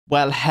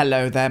Well,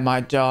 hello there,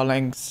 my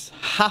darlings.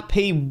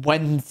 Happy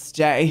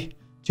Wednesday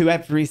to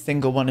every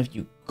single one of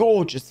you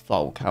gorgeous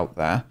folk out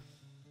there.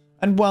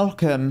 And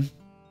welcome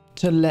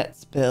to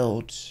Let's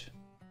Build.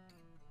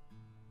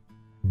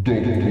 And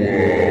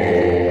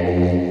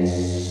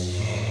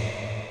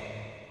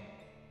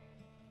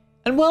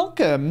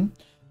welcome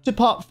to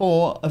part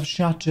 4 of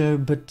Chateau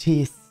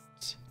Batiste.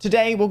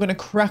 Today we're going to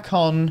crack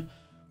on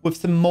with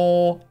some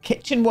more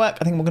kitchen work.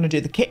 I think we're going to do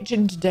the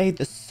kitchen today,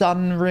 the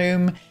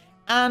sunroom.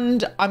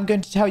 And I'm going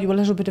to tell you a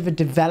little bit of a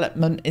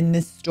development in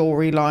this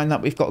storyline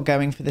that we've got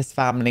going for this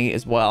family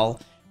as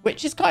well,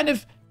 which has kind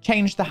of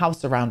changed the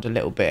house around a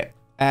little bit.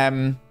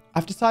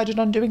 I've decided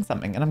on doing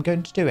something and I'm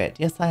going to do it.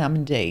 Yes, I am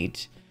indeed.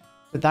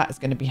 So that is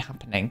going to be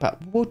happening, but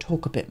we'll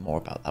talk a bit more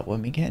about that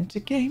when we get into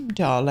game,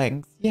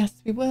 darlings.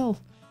 Yes, we will.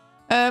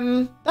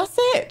 That's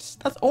it.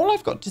 That's all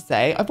I've got to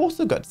say. I've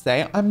also got to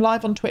say I'm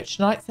live on Twitch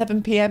tonight,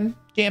 7 p.m.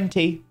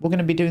 GMT. We're going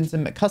to be doing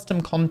some custom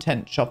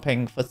content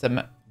shopping for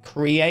some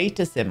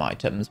creator sim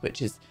items,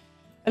 which is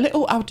a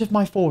little out of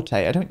my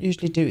forte. I don't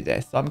usually do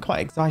this, so I'm quite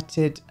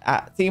excited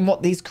at seeing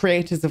what these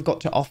creators have got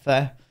to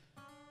offer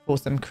for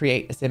some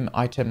creator sim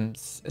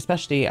items,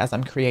 especially as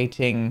I'm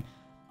creating.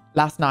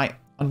 Last night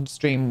on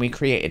stream we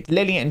created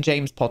Lily and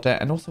James Potter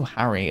and also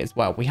Harry as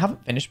well. We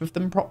haven't finished with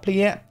them properly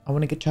yet. I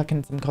want to get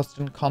checking some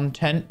custom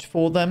content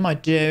for them. I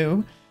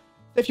do.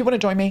 So if you want to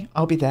join me,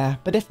 I'll be there.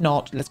 But if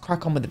not, let's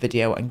crack on with the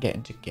video and get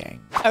into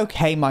game.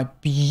 Okay, my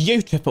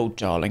beautiful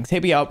darlings.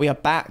 Here we are. We are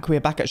back. We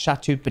are back at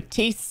Chateau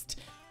Batiste.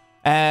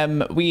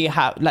 We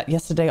have, like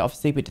yesterday,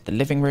 obviously, we did the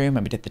living room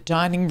and we did the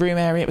dining room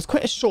area. It was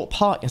quite a short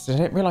part yesterday.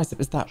 I didn't realize it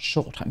was that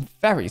short. I'm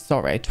very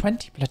sorry.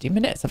 20 bloody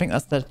minutes. I think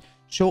that's the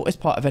shortest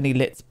part of any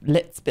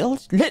let's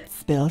build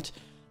that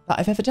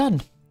I've ever done.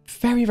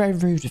 Very, very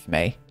rude of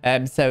me.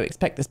 So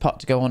expect this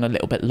part to go on a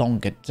little bit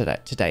longer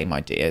today,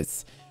 my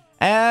dears.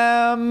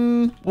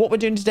 What we're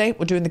doing today,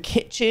 we're doing the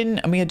kitchen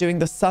and we are doing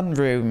the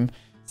sunroom.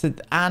 So,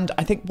 and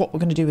I think what we're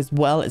going to do as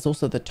well is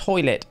also the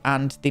toilet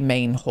and the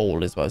main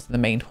hall as well. So the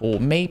main hall,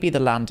 maybe the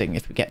landing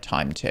if we get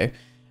time to.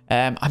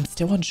 I'm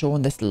still unsure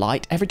on this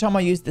light. Every time I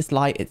use this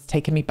light, it's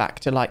taken me back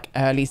to like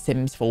early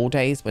Sims 4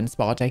 days when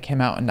Spa Day came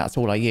out, and that's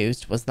all I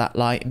used was that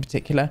light in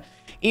particular.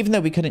 Even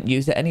though we couldn't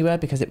use it anywhere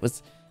because it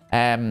was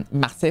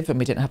massive and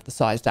we didn't have the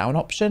size down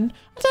option.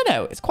 I don't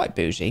know. It's quite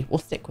bougie. We'll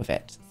stick with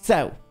it.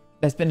 So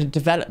there's been a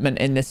development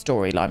in this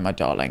storyline, my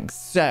darlings.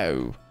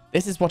 So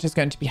this is what is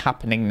going to be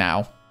happening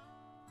now.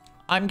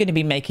 I'm going to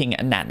be making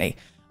a nanny.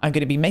 I'm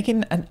going to be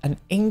making an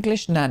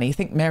English nanny.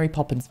 Think Mary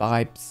Poppins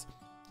vibes.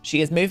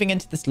 She is moving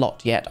into this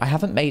lot yet. I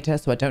haven't made her,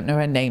 so I don't know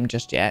her name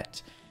just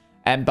yet.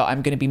 But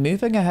I'm going to be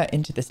moving her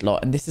into this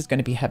lot, and this is going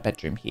to be her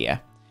bedroom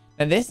here.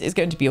 Now, this is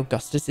going to be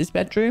Augustus's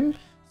bedroom.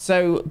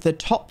 So the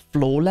top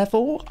floor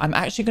level, I'm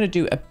actually going to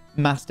do a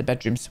master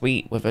bedroom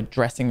suite with a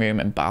dressing room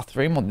and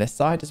bathroom on this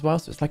side as well.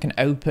 So it's like an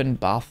open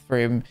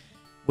bathroom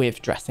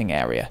with dressing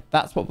area.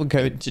 That's what we're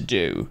going to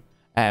do.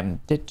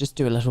 Did just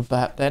do a little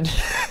burp then.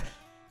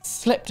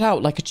 Slipped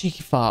out like a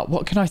cheeky fart.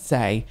 What can I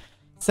say?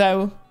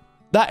 So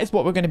that is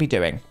what we're going to be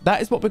doing.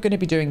 That is what we're going to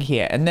be doing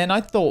here. And then I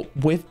thought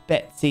with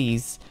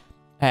Betsy's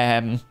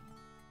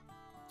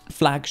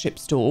flagship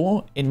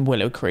store in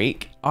Willow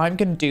Creek, I'm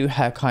going to do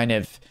her kind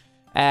of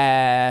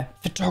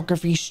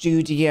photography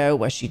studio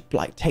where she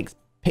like takes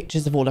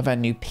pictures of all of her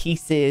new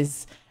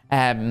pieces.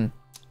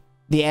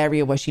 The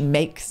area where she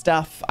makes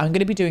stuff. I'm going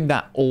to be doing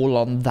that all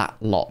on that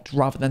lot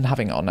rather than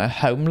having it on a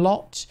home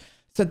lot.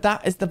 So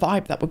that is the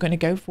vibe that we're going to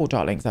go for,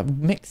 darlings. I've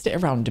mixed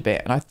it around a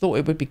bit and I thought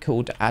it would be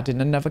cool to add in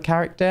another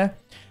character.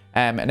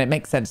 And it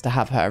makes sense to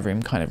have her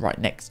room kind of right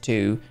next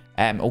to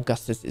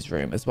Augustus's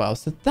room as well.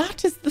 So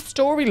that is the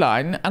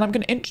storyline, and I'm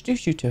going to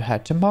introduce you to her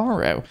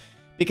tomorrow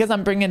because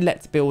I'm bringing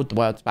Let's Build the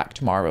Worlds back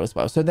tomorrow as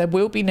well. So there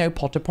will be no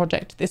Potter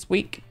project this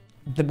week.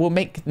 We'll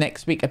make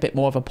next week a bit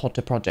more of a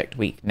Potter project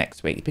week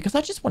next week because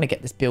I just want to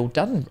get this build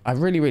done. I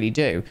really, really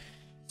do.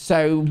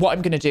 So what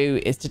I'm going to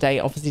do is today,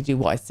 obviously do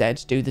what I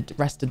said, do the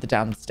rest of the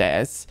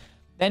downstairs.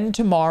 Then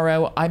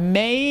tomorrow I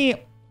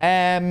may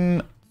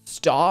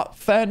start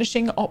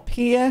furnishing up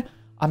here.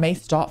 I may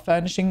start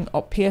furnishing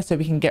up here so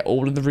we can get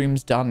all of the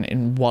rooms done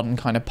in one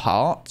kind of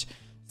part.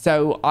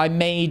 So I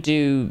may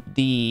do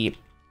the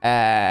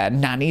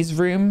nanny's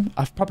room.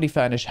 I've probably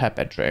furnished her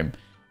bedroom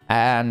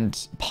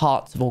and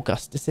parts of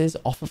Augustus's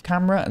off of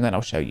camera, and then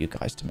I'll show you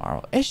guys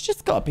tomorrow. It's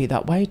just got to be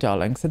that way,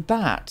 darling. So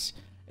that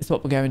is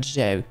what we're going to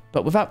do.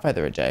 But without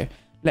further ado,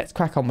 let's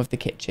crack on with the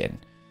kitchen.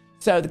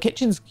 So the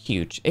kitchen's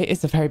huge. It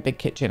is a very big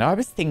kitchen. I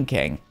was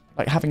thinking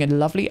like having a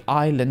lovely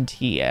island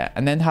here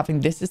and then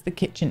having this is the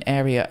kitchen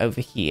area over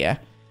here.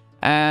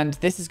 And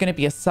this is going to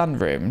be a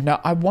sunroom.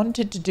 Now, I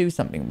wanted to do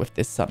something with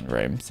this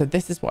sunroom. So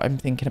this is what I'm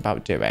thinking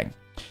about doing.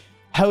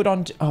 Hold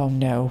on. Oh,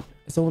 no.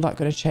 Is all that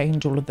going to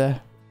change all of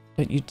the...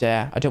 Don't you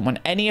dare. I don't want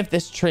any of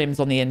this trims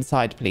on the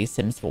inside, please,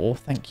 Sims 4.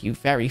 Thank you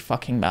very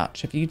fucking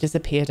much. Have you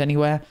disappeared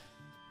anywhere?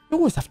 You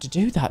always have to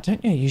do that,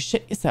 don't you? You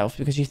shit yourself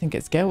because you think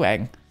it's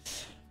going.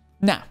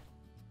 Now,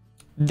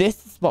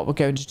 This is what we're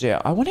going to do.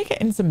 I want to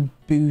get in some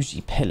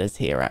bougie pillars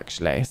here,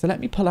 actually. So let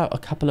me pull out a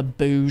couple of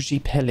bougie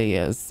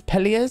pillars.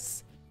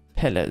 Pillars.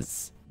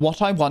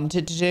 What I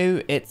wanted to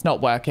do, it's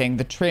not working.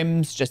 The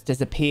trims just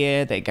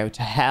disappear. They go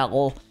to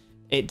hell.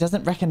 It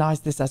doesn't recognize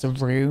this as a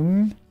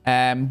room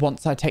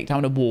once I take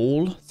down a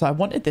wall. So I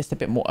wanted this a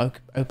bit more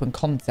open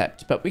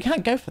concept, but we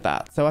can't go for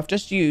that. So I've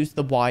just used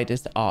the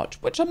widest arch,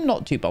 which I'm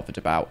not too bothered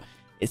about.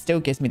 It still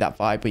gives me that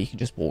vibe where you can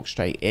just walk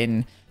straight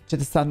in to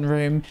the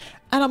sunroom,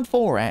 and I'm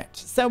for it.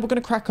 So we're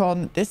going to crack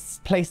on. This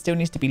place still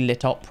needs to be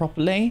lit up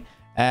properly.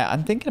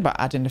 I'm thinking about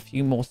adding a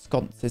few more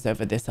sconces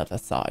over this other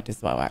side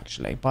as well,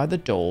 actually, by the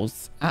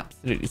doors.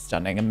 Absolutely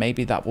stunning, and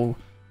maybe that will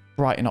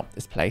brighten up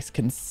this place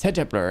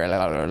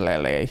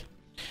considerably.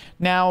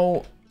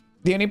 Now,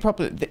 the only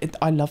problem,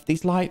 I love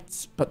these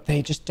lights, but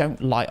they just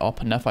don't light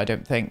up enough, I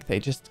don't think. They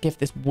just give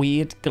this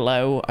weird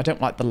glow. I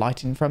don't like the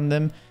lighting from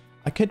them.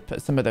 I could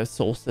put some of those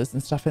saucers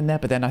and stuff in there,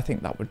 but then I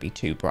think that would be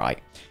too bright.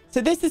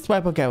 So this is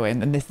where we're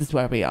going, and this is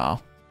where we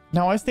are.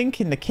 Now, I was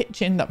thinking the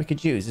kitchen that we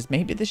could use is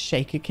maybe the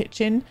shaker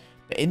kitchen,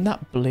 but in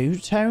that blue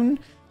tone.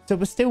 So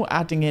we're still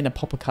adding in a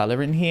pop of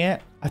colour in here.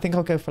 I think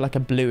I'll go for like a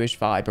bluish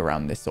vibe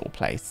around this sort of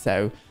place.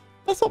 So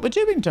that's what we're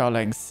doing,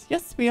 darlings.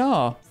 Yes, we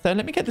are. So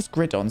let me get this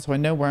grid on so I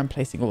know where I'm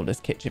placing all this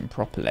kitchen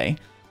properly.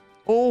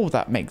 Oh,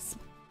 that makes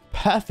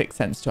perfect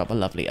sense to have a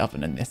lovely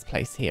oven in this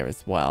place here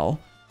as well.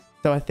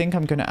 So I think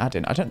I'm going to add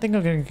in, I don't think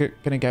I'm going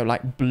to go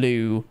like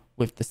blue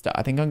with the stuff.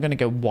 I think I'm going to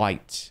go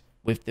white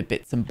with the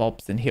bits and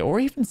bobs in here, or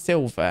even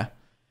silver.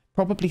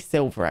 Probably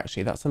silver,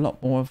 actually. That's a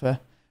lot more of a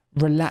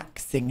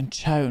relaxing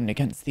tone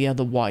against the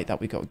other white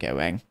that we got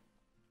going.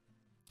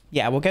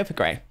 Yeah, we'll go for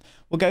grey.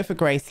 We'll go for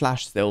grey /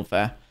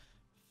 silver.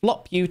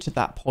 Flop you to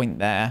that point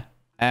there.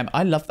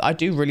 I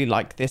do really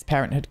like this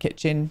Parenthood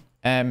kitchen.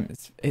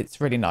 It's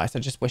really nice. I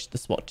just wish the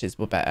swatches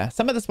were better.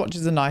 Some of the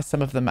swatches are nice.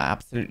 Some of them are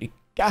absolutely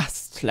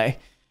ghastly.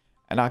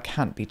 And I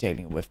can't be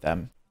dealing with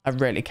them. I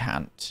really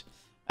can't.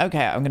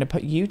 Okay, I'm going to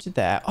put you to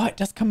there. Oh, it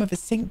does come with a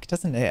sink,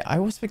 doesn't it? I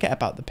always forget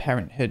about the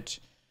Parenthood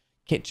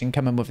kitchen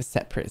coming with a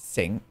separate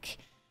sink.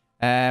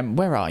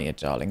 Where are you,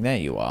 darling? There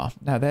you are.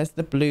 Now, there's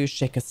the blue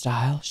shaker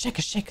style.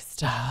 Shaker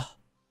style.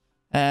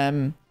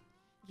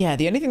 Yeah,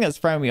 the only thing that's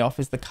throwing me off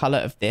is the colour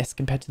of this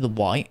compared to the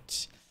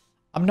white.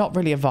 I'm not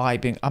really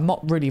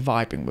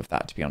vibing with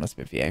that, to be honest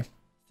with you.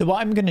 So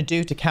what I'm going to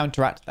do to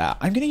counteract that,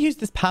 I'm going to use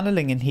this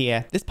paneling in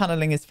here. This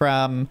paneling is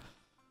from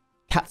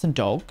Cats and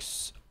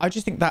Dogs. I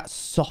just think that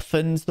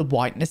softens the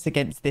whiteness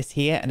against this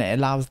here, and it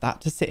allows that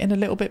to sit in a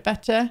little bit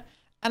better.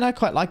 And I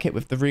quite like it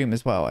with the room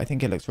as well. I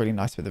think it looks really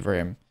nice with the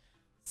room.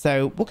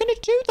 So we're going to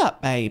do that,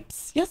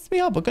 babes. Yes, we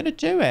are. We're going to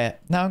do it.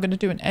 Now I'm going to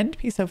do an end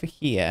piece over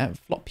here and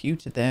flop you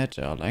to there,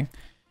 darling.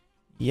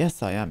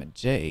 Yes, I am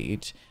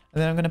indeed.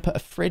 And then I'm going to put a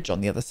fridge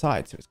on the other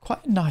side. So it's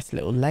quite a nice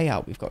little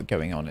layout we've got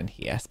going on in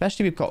here.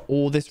 Especially we've got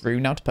all this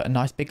room now to put a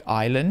nice big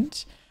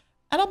island.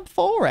 And I'm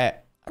for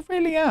it. I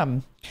really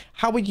am.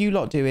 How are you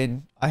lot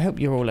doing? I hope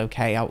you're all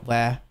okay out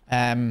there.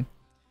 I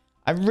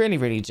really,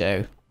 really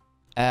do.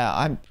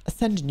 I'm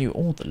sending you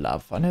all the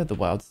love. I know the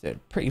world's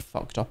pretty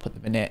fucked up at the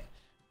minute.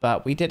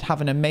 But we did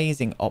have an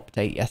amazing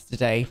update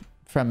yesterday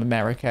from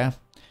America.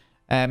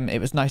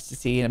 It was nice to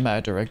see a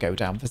murderer go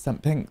down for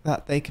something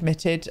that they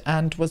committed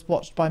and was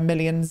watched by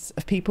millions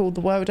of people the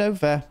world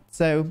over.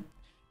 So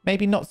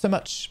maybe not so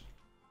much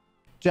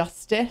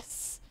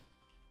justice.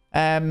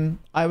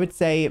 I would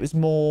say it was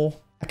more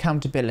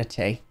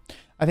accountability.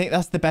 I think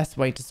that's the best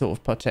way to sort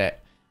of put it.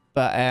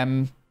 But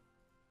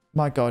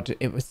my God,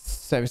 it was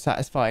so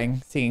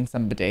satisfying seeing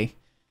somebody.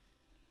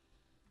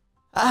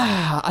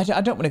 I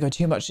don't want to go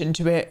too much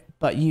into it,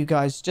 but you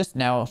guys just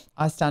know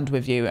I stand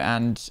with you,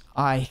 and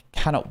I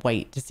cannot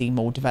wait to see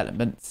more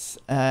developments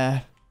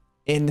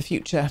in the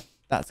future.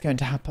 That's going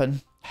to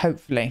happen.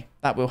 Hopefully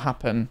that will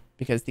happen,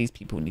 because these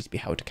people need to be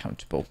held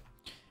accountable.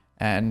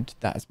 And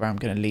that is where I'm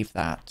going to leave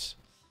that.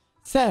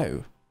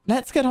 So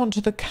let's get on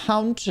to the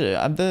counter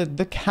and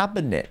the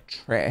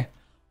cabinetry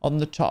on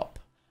the top.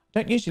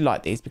 I don't usually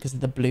like these because of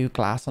the blue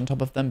glass on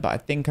top of them, but I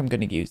think I'm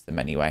going to use them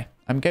anyway.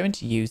 I'm going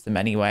to use them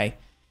anyway.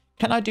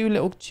 Can I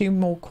do two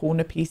more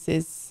corner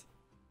pieces?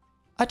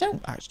 I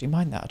don't actually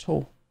mind that at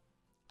all.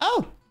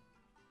 Oh,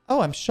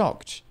 I'm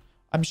shocked.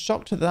 I'm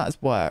shocked that that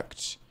has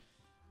worked.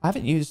 I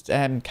haven't used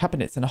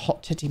cabinets in a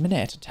hot titty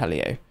minute, I tell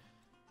you.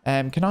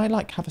 Can I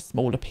have a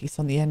smaller piece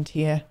on the end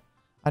here?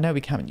 I know we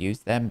can't use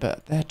them,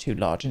 but they're too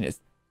large and it's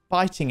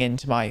biting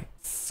into my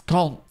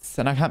sconce,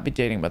 and I can't be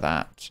dealing with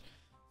that.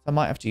 So I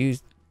might have to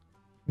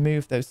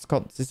move those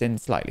sconces in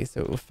slightly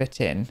so it will fit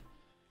in.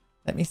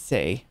 Let me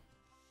see.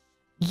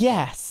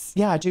 Yes,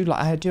 yeah, I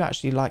do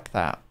actually like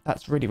that.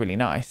 That's really, really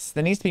nice.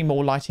 There needs to be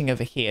more lighting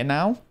over here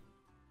now.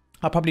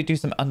 I'll probably do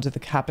some under the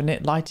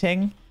cabinet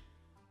lighting.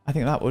 I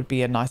think that would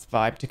be a nice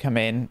vibe to come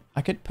in.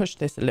 I could push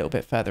this a little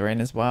bit further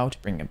in as well to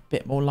bring a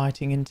bit more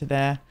lighting into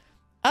there.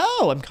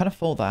 Oh, I'm kind of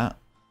for that.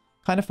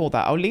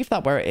 I'll leave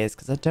that where it is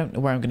because I don't know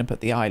where I'm going to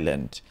put the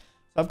island.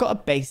 So I've got a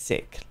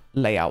basic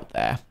layout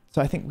there.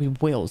 So I think we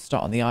will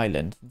start on the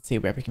island and see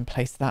where we can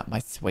place that, my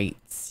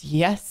sweets.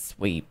 Yes,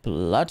 we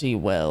bloody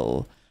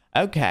will.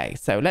 Okay,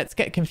 so let's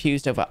get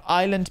confused over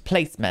island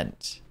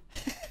placement,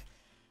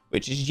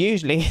 which is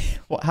usually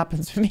what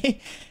happens for me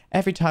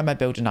every time I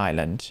build an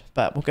island.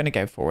 But we're going to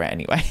go for it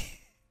anyway.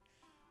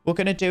 We're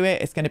going to do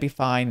it. It's going to be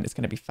fine. It's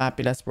going to be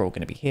fabulous. We're all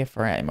going to be here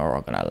for it and we're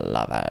all going to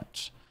love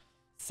it.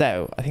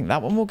 So I think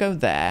that one will go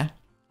there.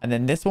 And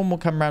then this one will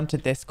come around to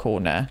this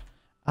corner.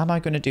 Am I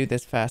going to do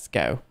this first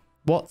go?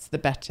 What's the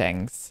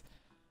bettings?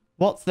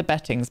 What's the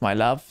bettings, my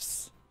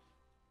loves?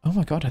 Oh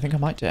my God, I think I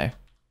might do.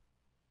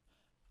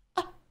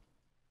 Ah,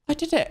 I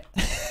did it.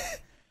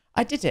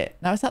 I did it.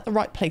 Now, is that the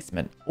right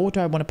placement? Or do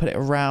I want to put it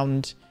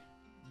around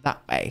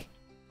that way?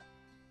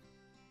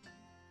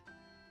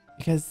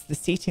 Because the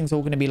seating's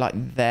all going to be like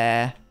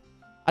there.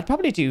 I'd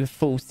probably do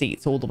full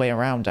seats all the way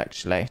around,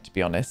 actually, to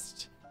be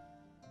honest.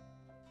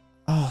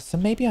 Oh, so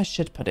maybe I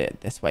should put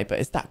it this way, but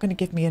is that going to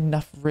give me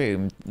enough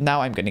room?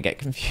 Now I'm going to get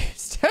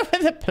confused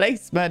over the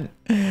placement.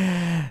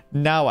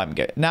 Now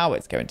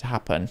it's going to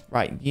happen.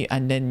 Right, you,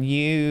 and then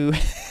you...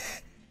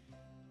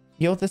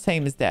 You're the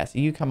same as there, so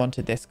you come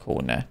onto this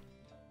corner.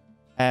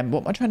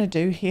 What am I trying to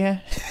do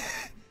here?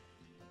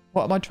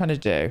 What am I trying to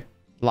do?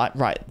 Like,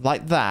 right,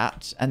 like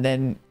that, and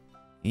then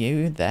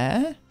you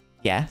there?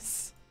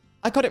 Yes.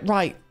 I got it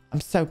right.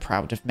 I'm so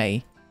proud of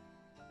me.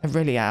 I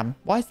really am.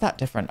 Why is that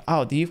different?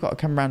 Oh, you've got to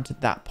come around to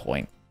that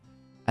point.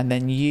 And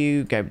then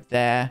you go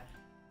there.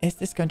 Is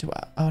this going to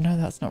work? Oh, no,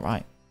 that's not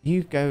right.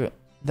 You go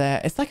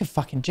there. It's like a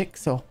fucking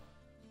jigsaw.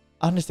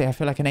 Honestly, I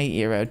feel like an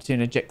 8-year-old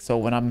doing a jigsaw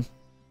when I'm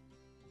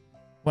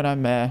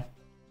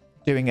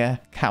doing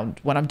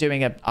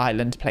an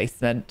island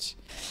placement.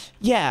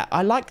 Yeah,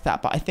 I like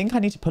that, but I think I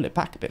need to pull it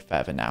back a bit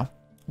further now.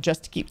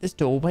 Just to keep this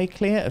doorway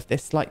clear of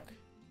this, like,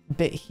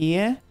 bit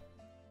here.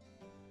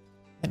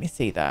 Let me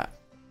see that.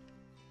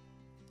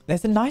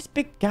 There's a nice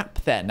big gap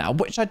there now,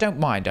 which I don't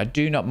mind. I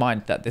do not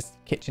mind that this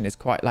kitchen is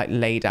quite like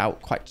laid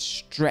out quite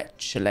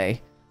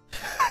stretchily.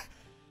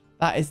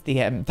 That is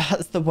the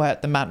that's the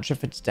word, the mantra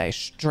for today,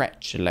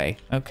 stretchily.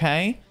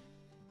 Okay.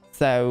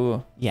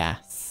 So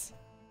yes.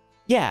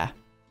 Yeah,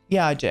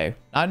 I do.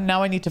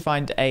 Now I need to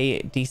find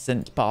a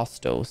decent bar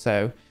stool.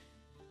 So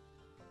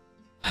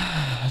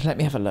let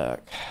me have a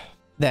look.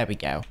 There we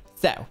go.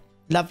 So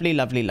lovely,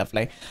 lovely,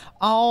 lovely.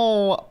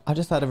 Oh, I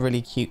just had a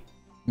really cute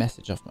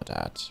message off my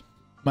dad.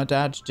 My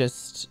dad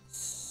just,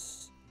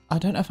 I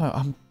don't know if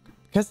I'm,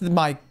 because of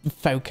my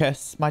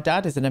focus, my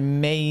dad is an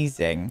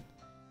amazing,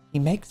 he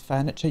makes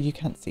furniture. You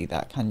can't see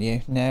that, can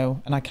you? No.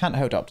 And I can't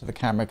hold it up to the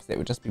camera because it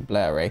would just be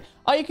blurry.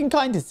 Oh, you can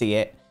kind of see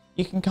it.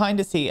 You can kind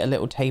of see a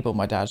little table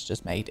my dad's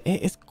just made.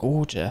 It is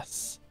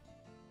gorgeous.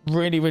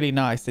 Really, really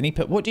nice. And he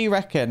put, what do you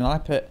reckon? And I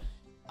put,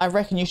 I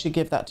reckon you should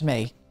give that to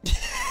me.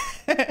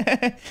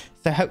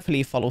 So hopefully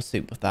you follow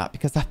suit with that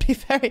because that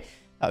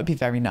would be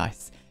very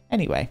nice.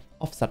 Anyway,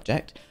 off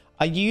subject.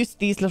 I used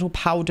these little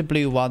powder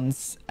blue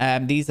ones.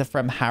 These are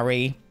from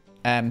Harry.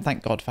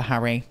 Thank God for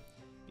Harry,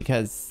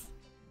 because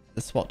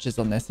the swatches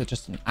on this are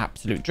just an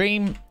absolute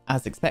dream,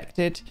 as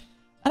expected.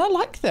 And I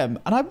like them.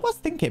 And I was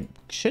thinking,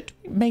 should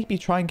we maybe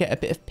try and get a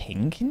bit of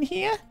pink in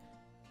here?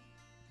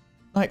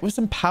 Like with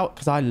some powder,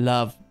 because I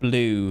love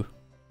blue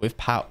with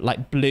powder,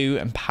 like blue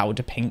and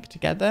powder pink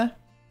together.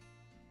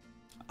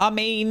 I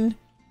mean,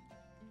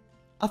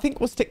 I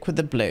think we'll stick with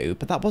the blue,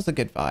 but that was a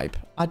good vibe.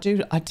 I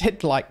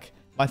did like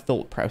my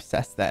thought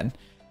process then.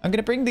 I'm going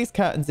to bring these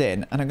curtains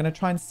in and I'm going to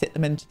try and sit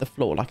them into the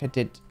floor like I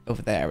did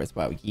over there as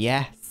well.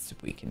 Yes,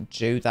 we can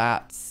do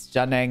that.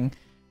 Stunning.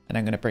 And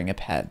I'm going to bring a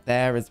pair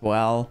there as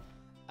well.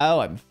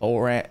 Oh, I'm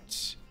for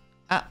it.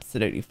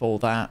 Absolutely for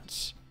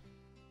that.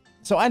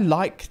 So I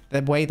like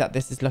the way that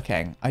this is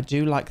looking. I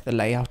do like the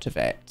layout of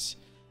it.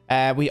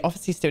 We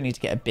obviously still need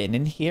to get a bin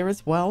in here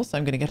as well. So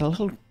I'm going to get a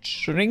little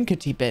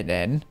trinkety bin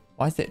in.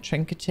 Why is it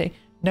trinkety?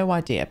 No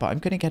idea, but I'm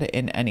going to get it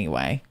in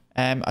anyway.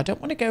 I don't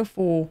want to go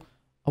for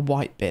a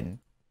white bin,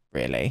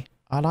 really.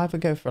 I'll either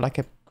go for like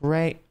a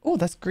grey. Oh,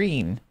 that's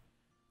green.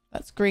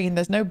 That's green.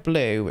 There's no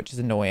blue, which is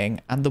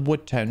annoying. And the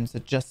wood tones are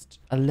just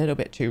a little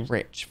bit too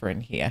rich for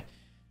in here.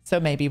 So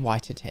maybe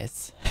white it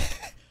is.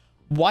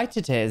 White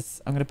it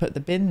is. I'm going to put the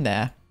bin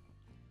there.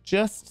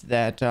 Just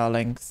there,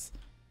 darlings.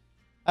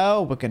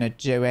 Oh, we're going to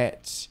do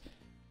it.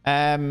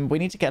 We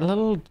need to get a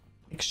little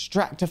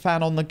extractor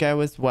fan on the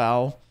go as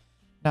well.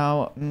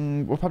 Now,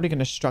 we're probably going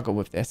to struggle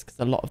with this because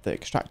a lot of the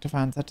extractor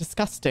fans are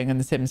disgusting in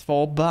The Sims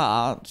 4,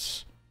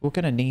 but we're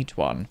going to need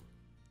one.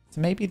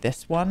 So maybe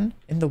this one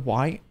in the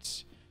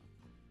white.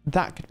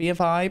 That could be a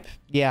vibe.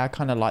 Yeah, I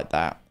kind of like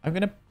that. I'm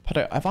going to put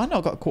it... Have I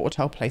not got a quarter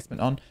tile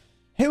placement on?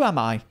 Who am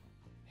I?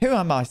 Who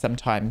am I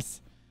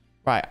sometimes?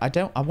 Right,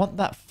 I want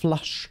that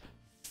flush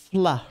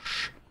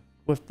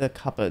with the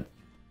cupboard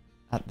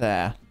at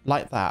there.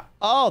 Like that.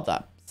 Oh,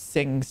 that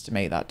sings to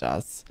me, that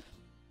does.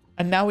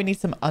 And now we need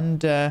some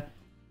under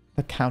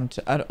the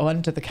counter,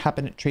 under the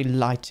cabinetry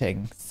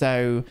lighting.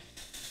 So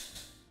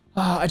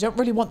I don't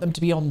really want them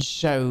to be on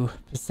show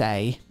per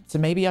se. So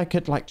maybe I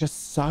could like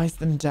just size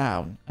them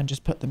down and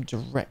just put them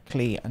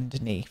directly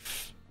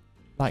underneath.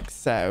 Like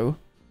so.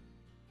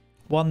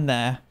 One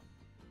there.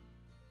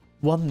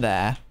 One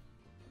there.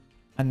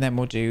 And then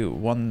we'll do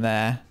one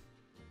there.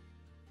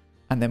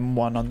 And then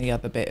one on the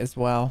other bit as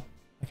well.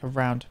 Like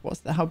around,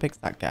 how big's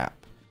that gap?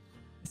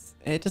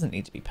 It doesn't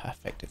need to be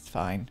perfect. It's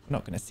fine. We're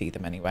not going to see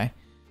them anyway.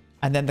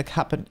 And then the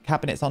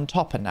cabinets on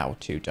top are now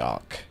too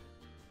dark.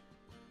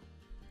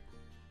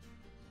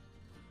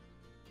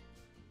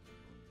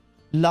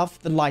 Love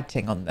the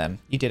lighting on them.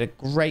 You did a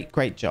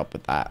great job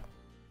with that.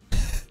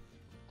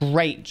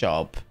 Great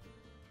job.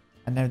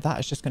 And then that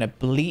is just going to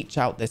bleach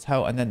out this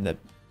hole. And then the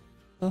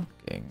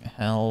fucking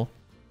hell.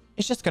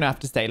 It's just going to have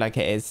to stay like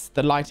it is.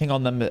 The lighting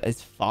on them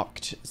is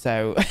fucked.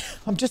 So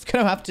I'm just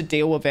going to have to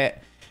deal with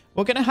it.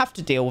 We're going to have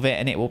to deal with it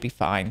and it will be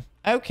fine.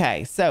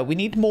 Okay, so we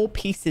need more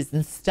pieces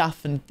and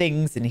stuff and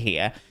things in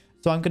here.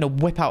 So I'm going to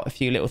whip out a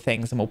few little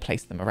things and we'll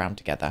place them around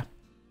together.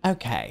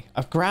 Okay,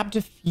 I've grabbed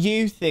a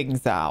few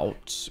things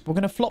out. We're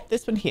going to flop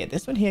this one here.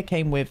 This one here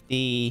came with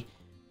the...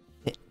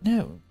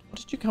 No, what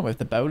did you come with?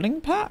 The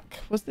bowling pack?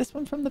 Was this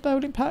one from the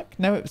bowling pack?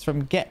 No, it was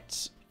from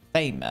Get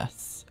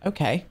Famous.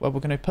 Okay, well, we're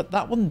going to put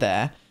that one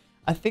there.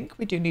 I think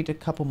we do need a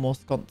couple more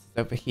sconces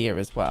over here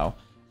as well.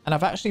 And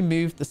I've actually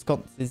moved the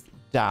sconces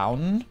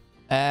down.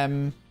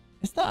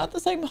 Is that at the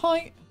same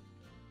height?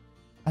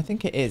 I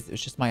think it is. It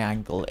was just my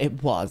angle.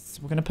 It was.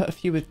 We're going to put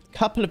a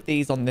couple of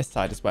these on this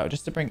side as well,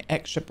 just to bring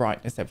extra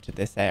brightness over to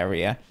this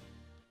area.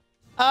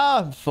 Oh,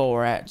 I'm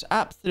for it.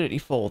 Absolutely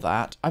for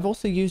that. I've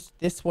also used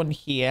this one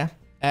here,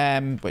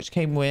 which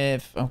came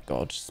with, oh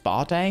God,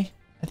 Spa Day,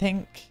 I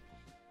think.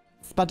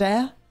 Spa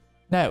Day?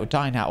 No,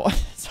 Dine Out.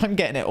 So I'm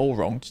getting it all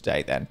wrong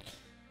today then.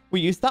 We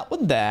used that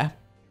one there.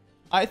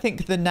 I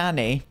think the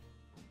nanny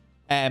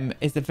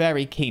is a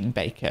very keen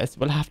baker, so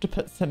we'll have to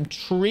put some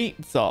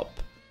treats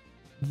up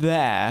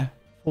there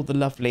for the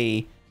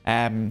lovely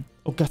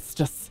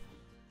Augustus.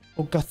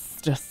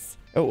 It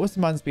always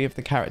reminds me of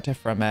the character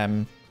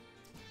from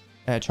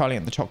Charlie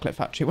and the Chocolate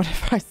Factory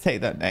whenever I say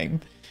that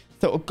name.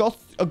 So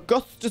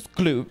Augustus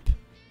Gloop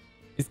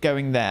is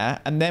going there,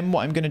 and then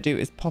what I'm going to do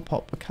is pop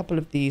up a couple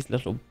of these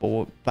little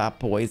bad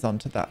boys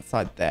onto that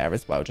side there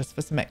as well, just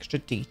for some extra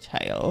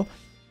detail.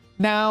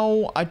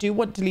 Now I do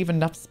want to leave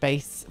enough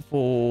space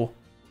for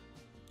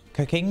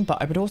cooking, but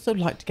I would also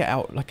like to get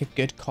out like a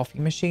good coffee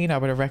machine.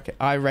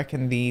 I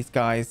reckon these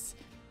guys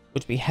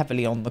would be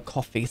heavily on the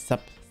coffee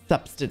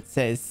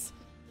substances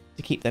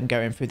to keep them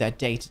going through their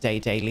day-to-day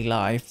daily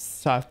lives.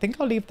 So I think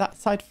I'll leave that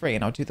side free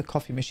and I'll do the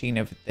coffee machine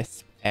over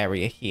this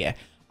area here.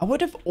 I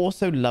would have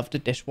also loved a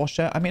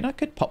dishwasher. I mean, I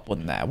could pop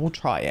one there. We'll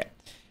try it.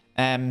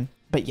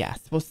 But yes,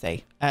 we'll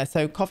see.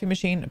 So coffee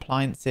machine,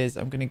 appliances.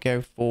 I'm going to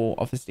go for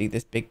obviously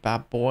this big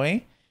bad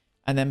boy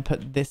and then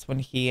put this one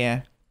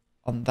here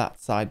on that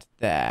side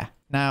there.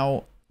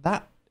 Now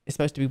that is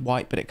supposed to be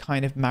white, but it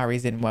kind of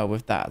marries in well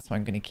with that. So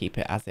I'm going to keep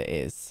it as it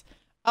is.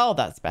 Oh,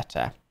 that's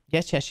better.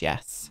 Yes, yes,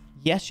 yes.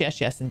 Yes,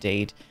 yes, yes,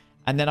 indeed.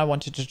 And then I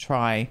wanted to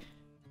try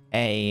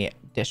a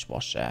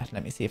dishwasher.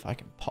 Let me see if I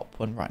can pop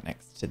one right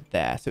next to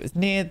there. So it's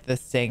near the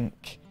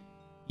sink.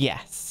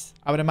 Yes.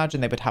 I would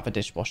imagine they would have a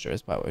dishwasher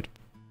as well. It would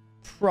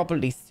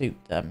probably suit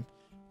them.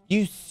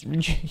 You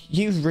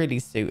really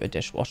suit a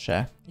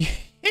dishwasher. You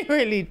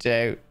really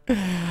do.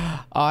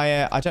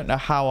 I don't know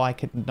how I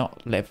could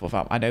not live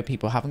without. I know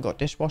people haven't got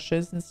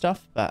dishwashers and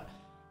stuff, but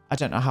I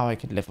don't know how I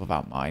could live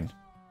without mine.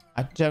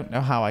 I don't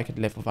know how I could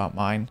live without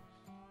mine.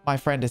 My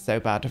friend is so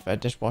bad with her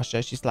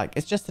dishwasher. She's like,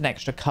 it's just an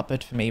extra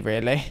cupboard for me,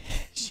 really.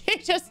 She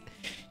just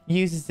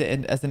uses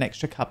it as an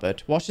extra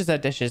cupboard, washes her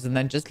dishes, and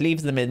then just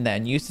leaves them in there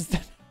and uses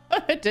them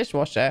on her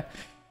dishwasher.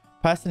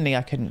 Personally,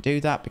 I couldn't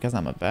do that because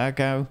I'm a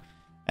Virgo,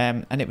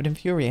 and it would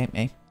infuriate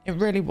me. It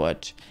really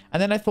would.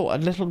 And then I thought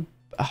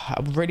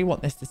I really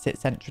want this to sit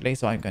centrally,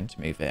 so I'm going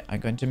to move it. I'm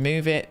going to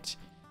move it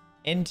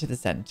into the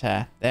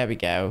center. There we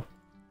go.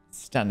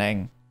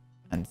 Stunning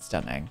and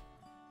stunning.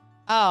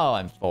 Oh,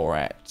 I'm for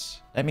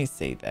it. Let me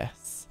see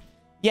this.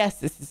 Yes,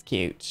 this is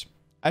cute.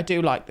 I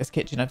do like this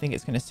kitchen. I think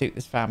it's going to suit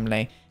this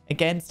family.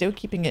 Again, still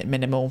keeping it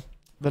minimal.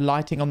 The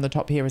lighting on the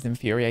top here is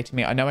infuriating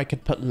me. I know I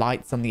could put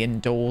lights on the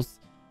indoors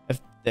of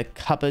the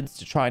cupboards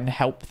to try and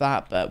help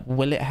that, but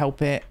will it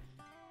help it?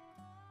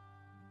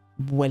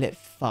 Will it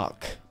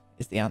fuck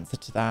is the answer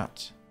to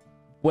that.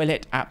 Will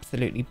it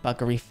absolutely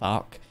buggery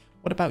fuck?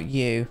 What about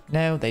you?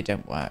 No, they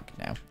don't work.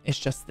 No, it's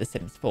just the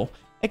Sims 4.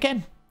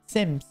 Again,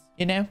 Sims,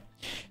 you know?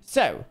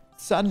 So,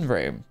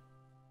 sunroom.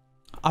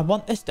 I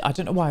want this to, I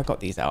don't know why I got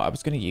these out. I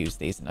was going to use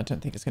these and I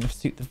don't think it's going to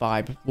suit the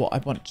vibe of what I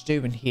want to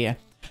do in here.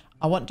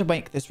 I want to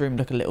make this room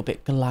look a little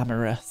bit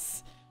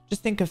glamorous.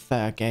 Just think of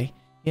Fergie,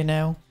 you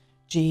know?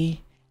 G-L-A-M-O-U.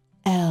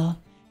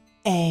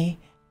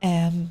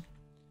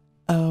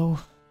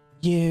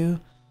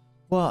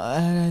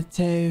 What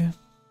to...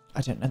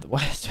 I don't know the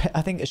words to it.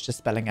 I think it's just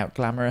spelling out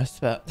glamorous,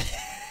 but...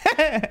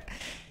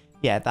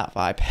 yeah, that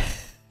vibe.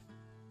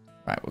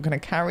 Right, we're going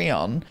to carry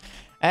on.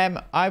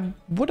 I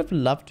would have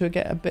loved to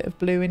get a bit of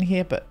blue in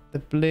here, but the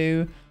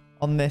blue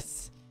on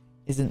this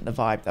isn't the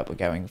vibe that we're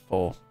going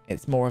for.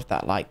 It's more of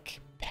that like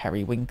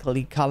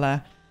periwinkly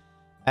color.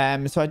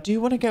 So I do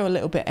want to go a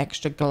little bit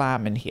extra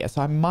glam in here.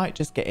 So I might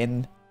just get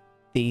in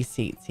these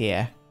seats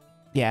here.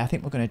 Yeah, I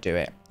think we're going to do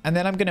it. And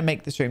then I'm going to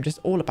make this room just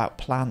all about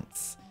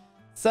plants.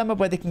 Somewhere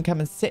where they can come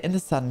and sit in the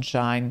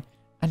sunshine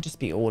and just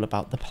be all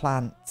about the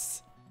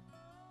plants.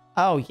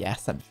 Oh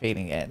yes, I'm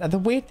feeling it. Now the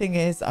weird thing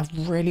is I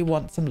really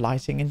want some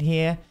lighting in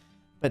here,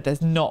 but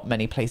there's not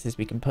many places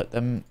we can put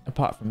them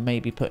apart from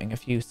maybe putting a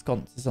few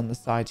sconces on the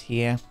side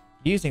here.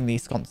 Using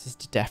these sconces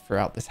to death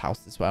throughout this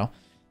house as well.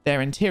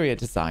 Their interior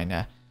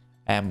designer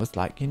was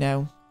like, you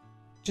know,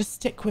 just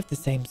stick with the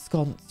same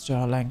sconce,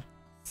 darling.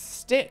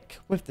 Stick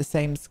with the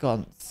same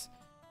sconce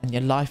and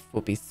your life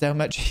will be so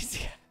much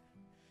easier.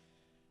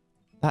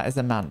 That is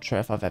a mantra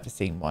if I've ever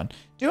seen one.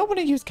 Do I want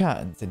to use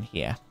curtains in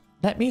here?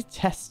 Let me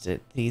test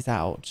these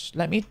out.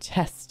 Let me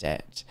test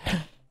it.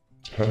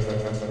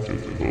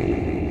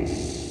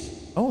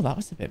 Oh, that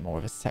was a bit more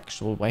of a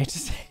sexual way to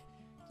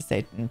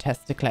say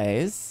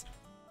testicles.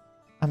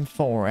 I'm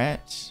for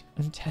it.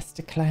 And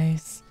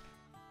testicles.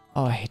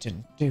 Oh, I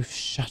do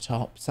shut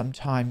up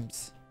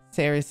sometimes.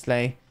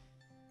 Seriously.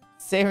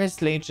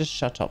 Seriously, just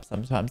shut up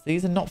sometimes.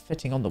 These are not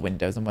fitting on the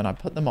windows, and when I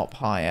put them up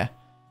higher,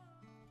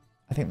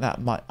 I think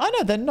that might... Oh,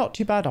 no, they're not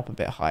too bad up a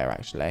bit higher,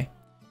 actually.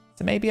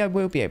 So maybe I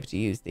will be able to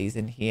use these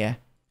in here.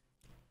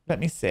 Let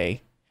me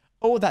see.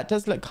 Oh, that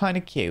does look kind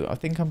of cute. I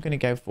think I'm going to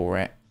go for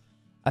it.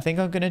 I think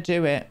I'm going to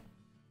do it.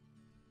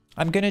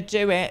 I'm going to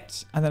do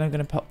it. And then I'm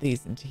going to pop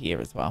these into here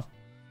as well.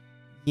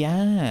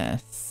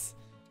 Yes.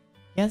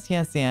 Yes,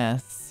 yes,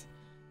 yes.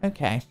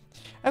 Okay.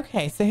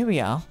 Okay, so here we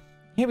are.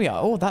 Here we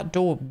are. Oh, that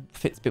door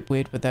fits a bit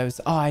weird with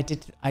those. Oh, I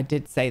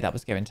did say that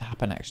was going to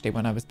happen, actually,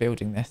 when I was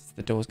building this.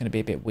 The door's going to be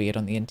a bit weird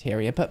on the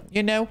interior. But,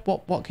 you know,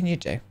 what can you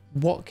do?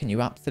 What can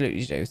you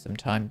absolutely do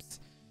sometimes?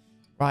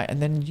 Right,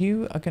 and then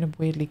you are going to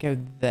weirdly go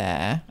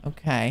there.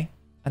 Okay.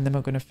 And then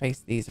we're going to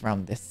face these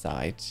around this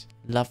side.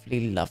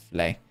 Lovely,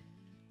 lovely.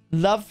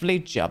 Lovely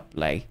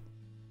jubbly.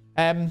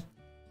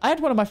 I had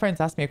one of my friends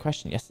ask me a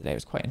question yesterday. It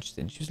was quite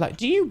interesting. She was like,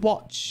 do you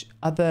watch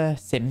other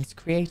Sims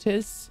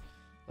creators?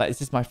 Like,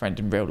 this is my friend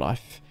in real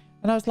life.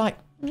 And I was like,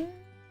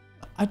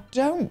 I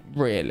don't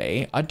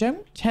really. I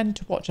don't tend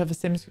to watch other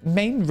Sims.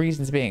 Main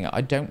reasons being I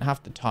don't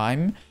have the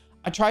time.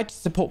 I try to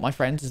support my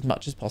friends as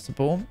much as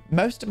possible.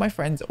 Most of my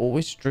friends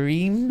always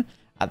stream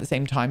at the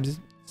same times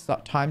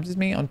as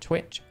me on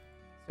Twitch.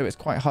 So it's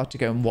quite hard to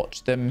go and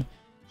watch them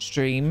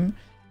stream.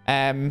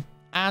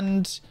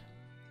 And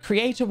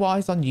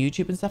creator-wise on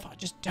YouTube and stuff, I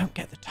just don't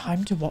get the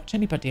time to watch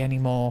anybody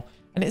anymore.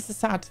 And it's a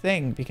sad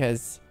thing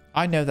because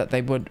I know that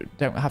they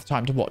don't have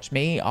time to watch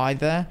me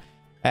either.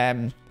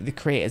 The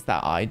creators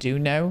that I do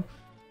know.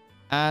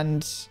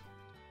 And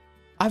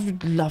I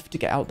would love to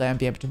get out there and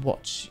be able to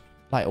watch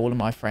like all of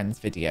my friends'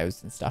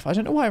 videos and stuff. I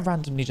don't know why I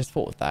randomly just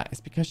thought of that. It's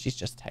because she's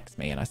just texted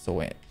me and I saw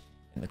it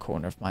in the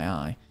corner of my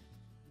eye.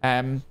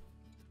 And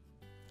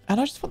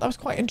I just thought that was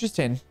quite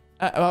interesting.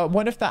 I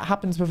wonder if that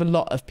happens with a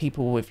lot of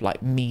people with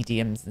like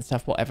mediums and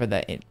stuff, whatever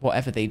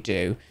they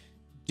do.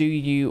 Do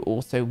you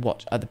also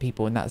watch other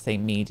people in that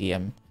same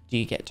medium? Do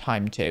you get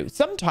time to?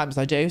 Sometimes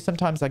I do.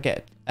 Sometimes I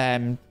get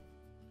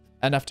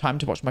enough time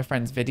to watch my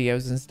friends'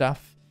 videos and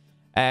stuff.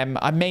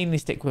 I mainly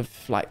stick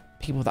with like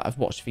people that I've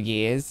watched for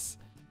years.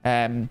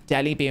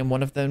 Deli being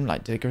one of them,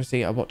 like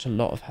Diggersy. I watch a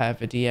lot of her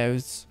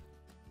videos.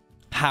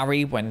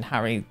 Harry, when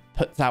Harry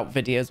puts out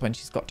videos when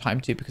she's got time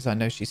to, because I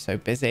know she's so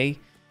busy.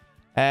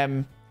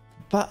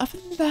 But other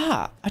than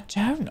that,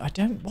 I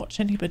don't watch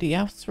anybody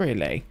else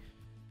really.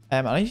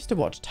 I used to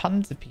watch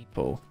tons of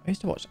people. I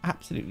used to watch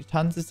absolutely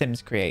tons of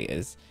Sims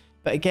creators.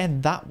 But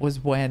again, that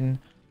was when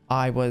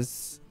I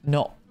was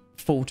not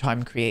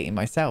full-time creating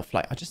myself.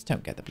 Like, I just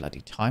don't get the bloody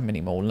time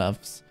anymore,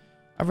 loves.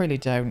 I really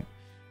don't.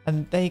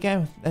 And there you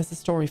go. There's the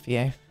story for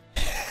you.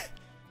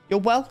 You're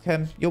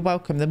welcome. You're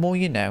welcome. The more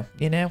you know,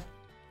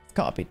 it's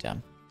got to be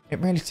done. It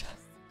really does.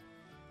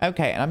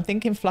 Okay, and I'm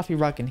thinking fluffy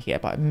rug in here,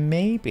 but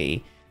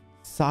maybe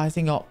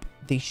sizing up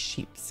the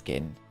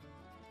sheepskin.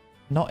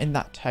 Not in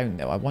that tone,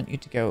 though. I want you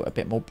to go a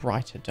bit more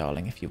brighter,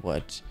 darling, if you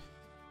would.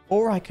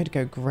 Or I could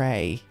go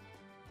grey.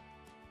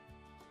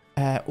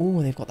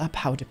 Oh, they've got that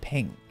powder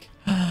pink.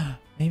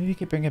 Maybe we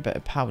could bring a bit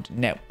of powder.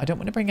 No, I don't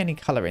want to bring any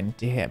colour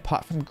into here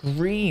apart from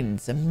green.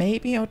 So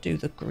maybe I'll do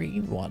the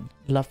green one.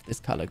 Love this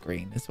colour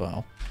green as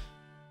well.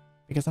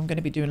 Because I'm going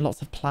to be doing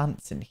lots of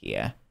plants in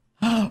here.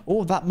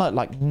 Oh, that might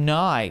like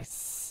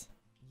nice.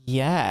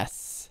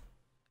 Yes.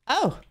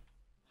 Oh,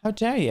 how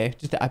dare you?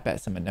 I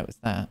bet someone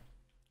noticed that.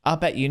 I'll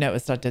bet you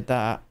noticed I did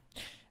that.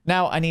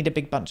 Now I need a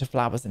big bunch of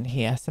flowers in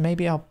here. So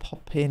maybe I'll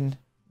pop in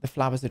the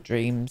flowers of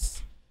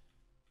dreams.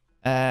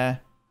 And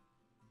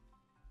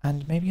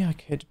maybe I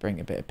could bring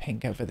a bit of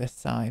pink over this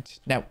side.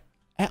 No,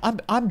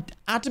 I'm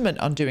adamant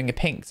on doing a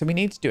pink. So we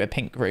need to do a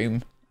pink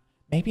room.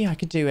 Maybe I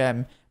could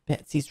do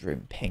Betsy's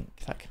room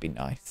pink. That could be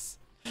nice.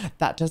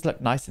 That does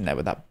look nice in there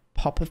with that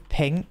pop of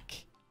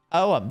pink.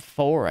 Oh, I'm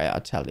for it, I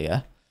tell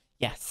you.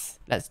 Yes,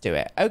 let's do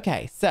it.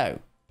 Okay, so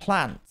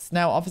plants.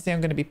 Now, obviously,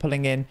 I'm going to be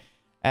pulling in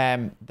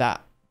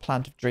that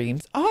plant of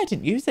dreams. Oh, I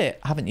didn't use it.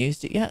 I haven't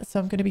used it yet, so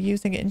I'm going to be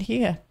using it in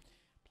here.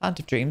 Plant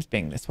of dreams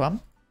being this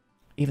one.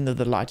 Even though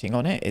the lighting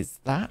on it is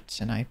that,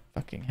 and I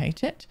fucking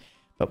hate it.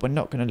 But we're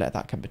not going to let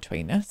that come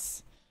between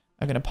us.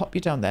 I'm going to pop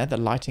you down there. The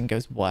lighting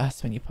goes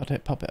worse when you pop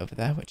it over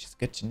there, which is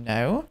good to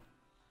know.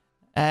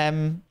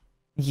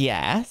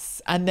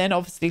 Yes. And then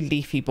obviously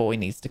Leafy Boy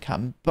needs to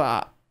come.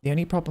 But the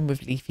only problem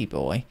with Leafy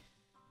Boy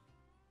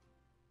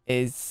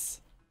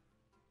is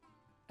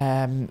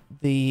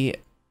the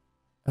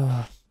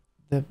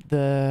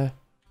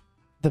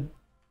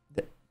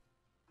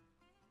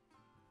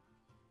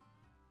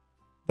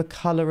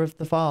color of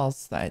the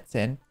vase that it's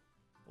in,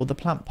 or the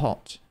plant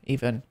pot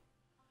even.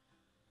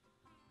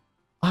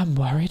 I'm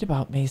worried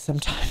about me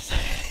sometimes.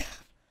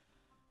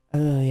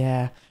 Oh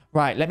yeah.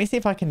 Right, let me see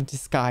if I can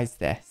disguise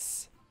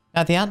this.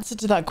 Now the answer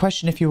to that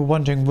question, if you were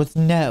wondering, was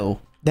no.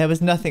 There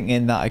was nothing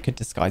in that I could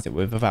disguise it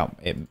with without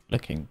it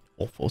looking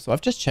awful. So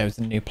I've just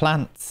chosen new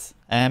plants.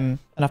 And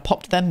I've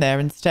popped them there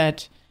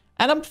instead.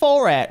 And I'm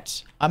for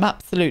it. I'm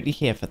absolutely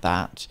here for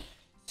that.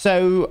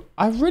 So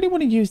I really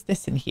want to use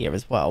this in here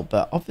as well.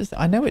 But obviously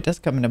I know it does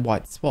come in a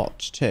white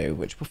swatch too,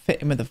 which will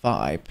fit in with the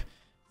vibe.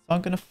 So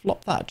I'm going to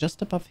flop that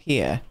just above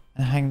here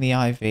and hang the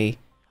ivy.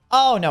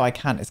 Oh, no, I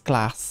can't. It's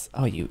glass.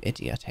 Oh, you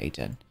idiot,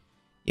 Aiden.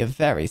 You're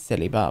very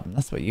silly bum.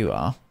 That's what you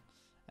are.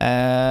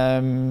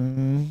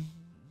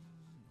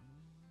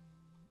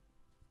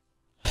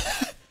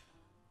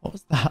 What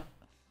was that?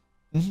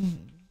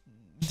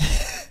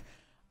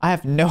 I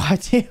have no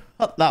idea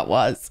what that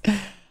was.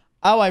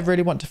 Oh, I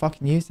really want to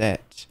fucking use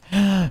it.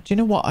 Do you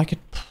know what I could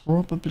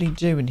probably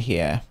do in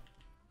here?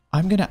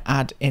 I'm going to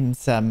add in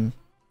some...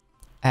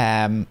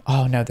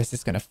 oh, no, this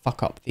is going to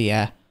fuck up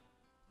the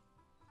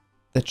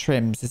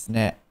trims, isn't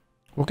it?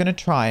 We're going to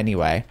try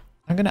anyway.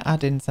 I'm going to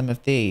add in some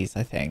of these,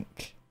 I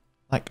think.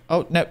 Like,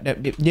 oh, no.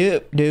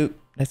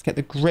 Let's get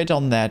the grid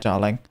on there,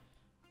 darling.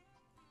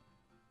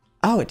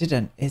 Oh, it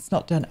didn't. It's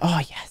not done.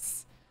 Oh,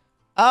 yes.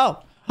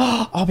 Oh,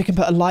 we can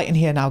put a light in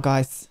here now,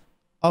 guys.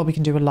 Oh, we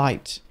can do a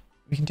light.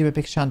 We can do a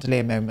big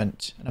chandelier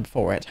moment, and I'm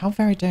for it. How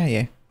very dare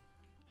you?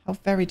 How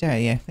very dare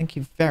you? Thank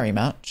you very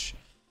much.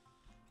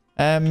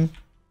 Let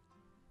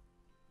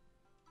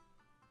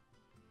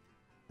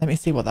me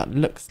see what that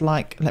looks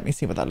like. Let me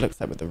see what that looks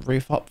like with the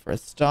roof up for a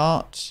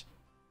start.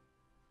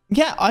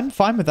 Yeah, I'm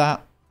fine with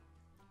that.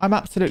 I'm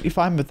absolutely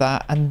fine with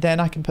that. And then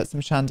I can put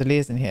some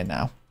chandeliers in here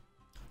now.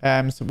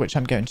 So which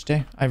I'm going to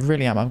do. I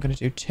really am. I'm going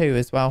to do 2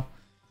 as well.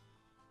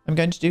 I'm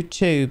going to do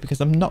 2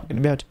 because I'm not going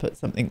to be able to put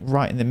something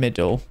right in the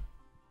middle.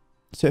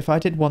 So if I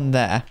did one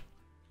there,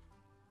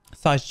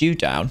 sized you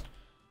down,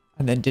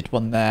 and then did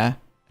one there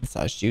and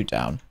sized you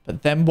down.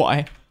 But then what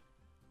I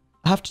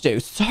have to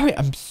do... Sorry,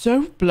 I'm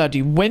so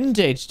bloody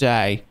windy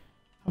today.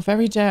 How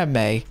very dare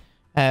me.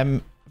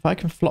 If I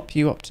can flop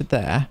you up to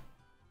there.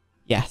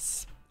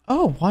 Yes.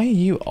 Oh, why are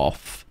you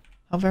off?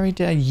 How very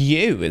dare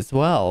you as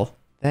well.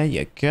 There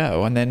you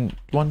go. And then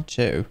 1,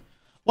 2.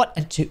 1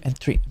 and 2 and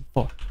 3 and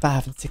 4,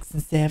 5 and 6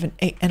 and 7,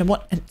 8. And a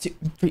 1 and 2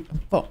 and 3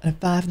 and 4 and a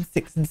 5 and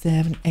 6 and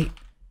 7, 8.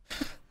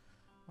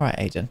 All right,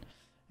 Aiden.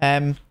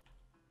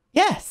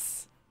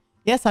 Yes.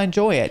 Yes, I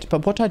enjoy it.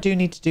 But what I do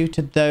need to do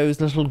to those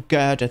little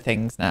girder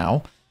things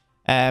now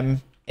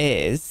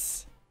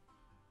is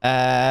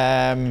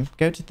go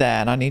to there,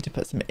 and I need to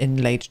put some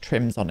inlaid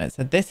trims on it.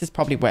 So this is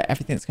probably where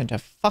everything's going to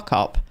fuck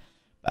up,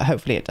 but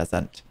hopefully it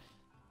doesn't.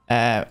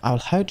 I'll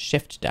hold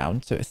shift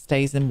down so it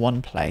stays in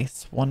one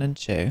place. 1 and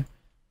 2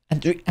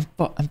 and 3 and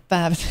 4 and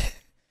 5.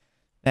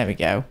 There we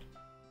go.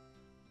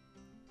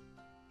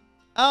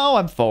 Oh,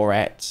 I'm for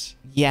it.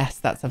 Yes,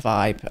 that's a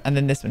vibe. And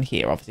then this one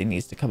here obviously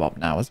needs to come up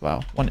now as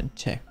well. 1 and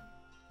 2.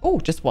 Oh,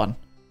 just 1.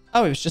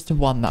 Oh, it was just a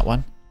 1, that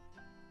one.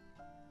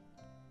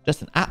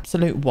 Just an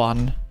absolute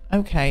 1.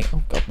 Okay.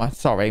 Oh, God,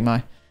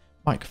 my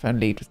microphone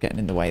lead was getting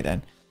in the way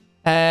then.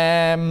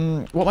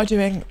 What am I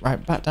doing?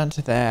 Right, back down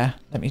to there.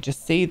 Let me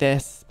just see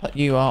this. Put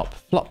you up.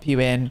 Flop you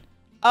in.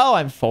 Oh,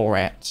 I'm for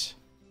it.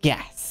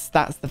 Yes,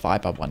 that's the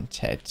vibe I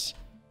wanted.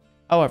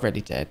 Oh, I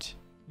really did.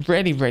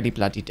 Really, really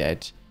bloody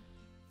did.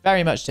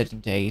 Very much did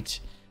indeed.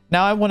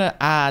 Now I want to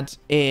add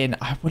in...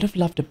 I would have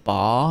loved a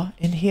bar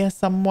in here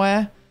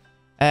somewhere.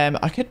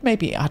 I could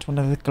maybe add one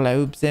of the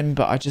globes in,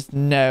 but I just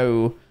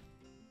know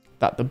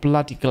that the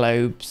bloody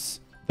globes...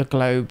 The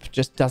globe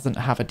just doesn't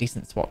have a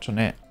decent swatch on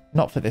it.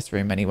 Not for this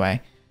room anyway.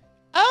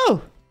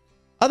 Oh!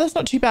 Oh, that's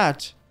not too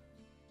bad.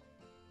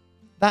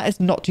 That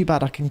is not too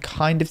bad. I can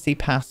kind of see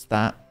past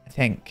that, I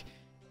think.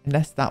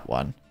 Unless that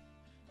one.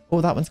 Oh,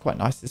 that one's quite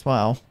nice as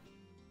well.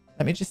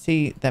 Let me just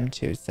see them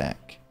two a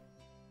sec.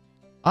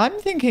 I'm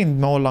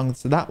thinking more along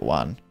to that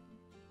one.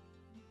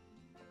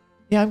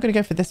 Yeah, I'm going to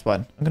go for this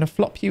one. I'm going to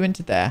flop you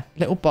into there.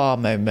 Little bar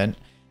moment.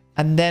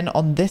 And then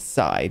on this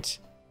side,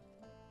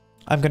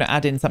 I'm going to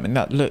add in something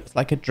that looks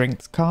like a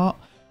drinks cart.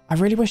 I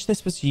really wish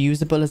this was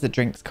usable as a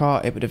drinks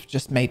cart. It would have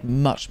just made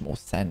much more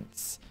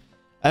sense.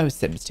 Oh,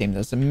 Sims team,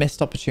 there's a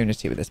missed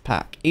opportunity with this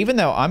pack. Even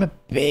though I'm a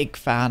big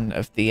fan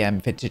of the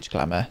Vintage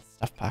Glamour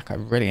stuff pack, I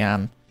really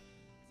am.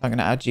 So I'm going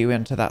to add you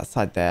into that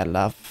side there,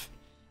 love.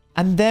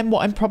 And then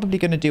what I'm probably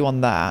going to do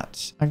on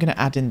that, I'm going to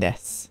add in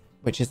this,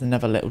 which is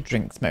another little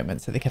drinks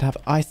moment. So they could have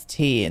iced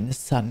tea in the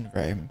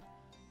sunroom.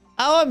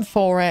 Oh, I'm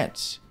for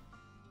it.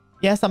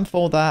 Yes, I'm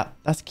for that.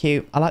 That's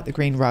cute. I like the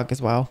green rug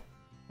as well.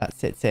 That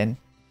sits in.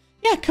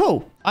 Yeah,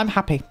 cool. I'm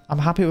happy. I'm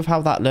happy with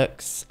how that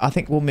looks. I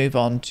think we'll move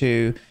on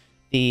to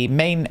the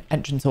main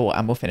entrance hall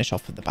and we'll finish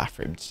off with the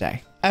bathroom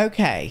today.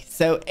 Okay,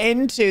 so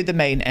into the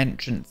main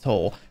entrance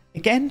hall.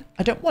 Again,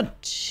 I don't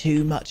want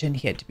too much in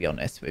here, to be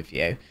honest with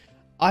you.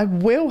 I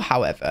will,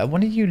 however,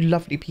 one of you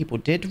lovely people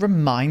did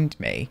remind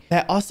me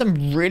there are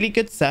some really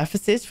good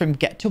surfaces from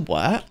Get to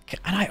Work,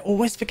 and I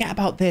always forget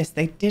about this.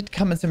 They did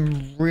come in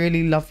some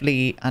really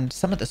lovely, and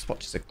some of the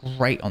swatches are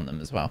great on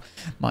them as well,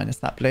 minus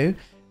that blue.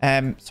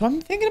 So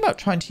I'm thinking about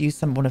trying to use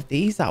one of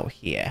these out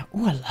here.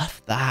 Oh, I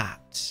love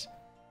that.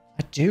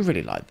 I do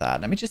really like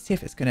that. Let me just see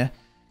if it's going to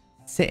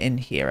sit in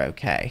here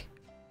okay.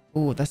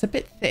 Oh, that's a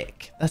bit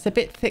thick. That's a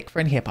bit thick for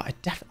in here, but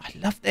I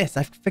love this.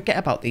 I forget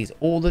about these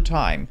all the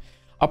time.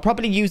 I'll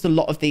probably use a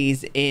lot of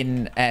these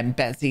in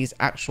Betsy's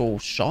actual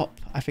shop.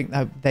 I think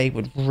that they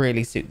would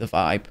really suit the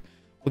vibe.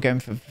 We're going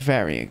for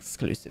very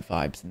exclusive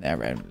vibes in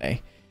there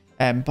only.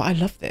 But I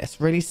love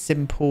this. Really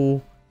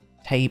simple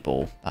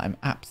table that I'm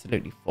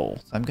absolutely for.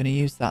 So I'm going to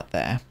use that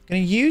there. I'm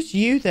going to use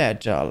you there,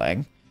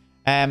 darling.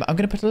 I'm going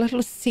to put a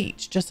little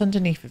seat just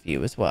underneath of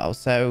you as well.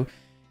 So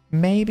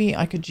maybe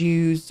I could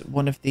use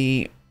one of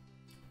the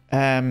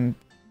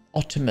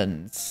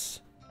ottomans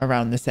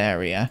around this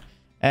area.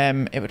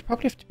 It would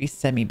probably have to be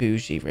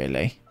semi-bougie,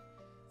 really.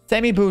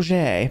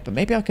 Semi-bougie, but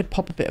maybe I could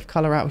pop a bit of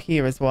colour out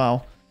here as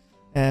well.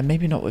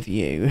 Maybe not with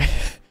you.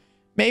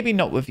 Maybe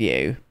not with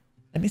you.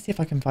 Let me see if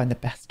I can find the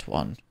best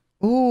one.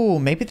 Ooh,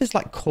 maybe there's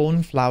like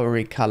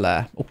cornflowery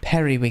colour or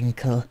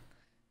periwinkle.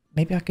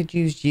 Maybe I could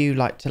use you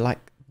like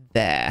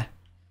there.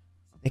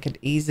 They could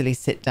easily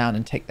sit down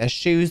and take their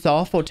shoes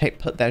off or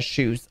put their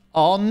shoes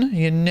on,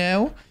 you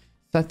know.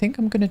 So I think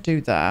I'm going to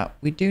do that.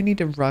 We do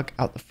need a rug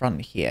out the front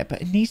here, but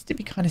it needs to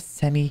be kind of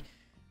semi-bougie.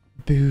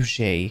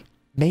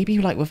 Maybe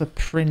like with a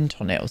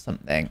print on it or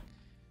something.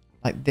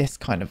 Like this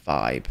kind of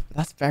vibe.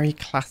 That's very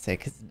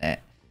classic, isn't it?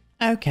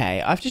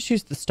 Okay, I've just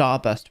used the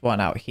Starburst one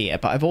out here,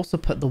 but I've also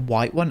put the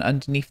white one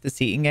underneath the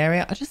seating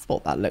area. I just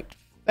thought that looked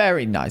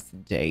very nice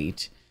indeed.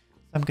 So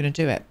I'm going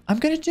to do it. I'm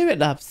going to do it,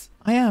 loves.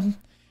 I am.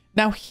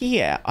 Now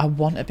here, I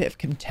want a bit of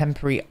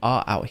contemporary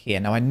art out here.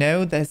 Now I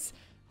know there's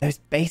those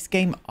base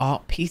game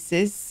art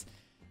pieces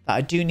that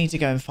I do need to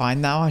go and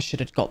find now. I should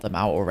have got them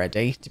out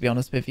already, to be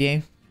honest with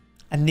you.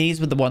 And these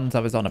were the ones I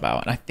was on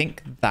about. And I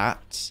think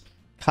that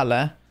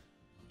colour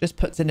just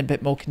puts in a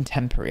bit more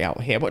contemporary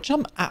out here, which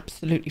I'm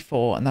absolutely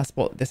for. And that's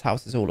what this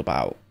house is all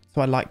about.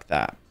 So I like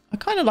that. I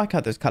kind of like how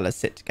those colours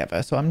sit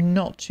together. So I'm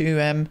not too...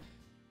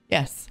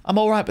 yes, I'm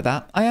all right with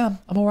that. I am.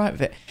 I'm all right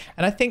with it.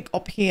 And I think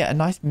up here, a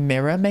nice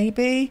mirror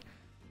maybe.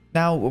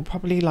 Now, we'll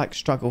probably like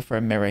struggle for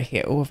a mirror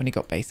here. Oh, I've only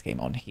got base game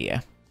on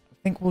here.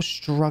 I think we'll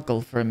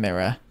struggle for a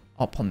mirror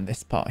up on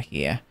this part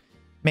here.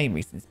 Main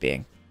reasons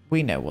being,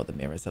 we know what the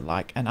mirrors are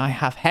like. And I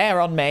have hair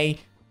on me.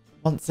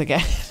 Once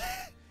again.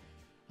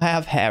 I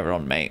have hair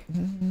on me.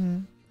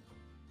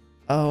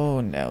 Oh,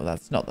 no,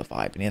 that's not the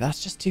vibe in here.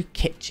 That's just too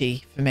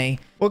kitschy for me.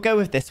 We'll go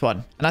with this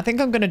one. And I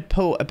think I'm going to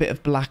pull a bit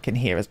of black in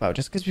here as well.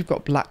 Just because we've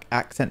got black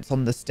accents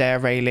on the stair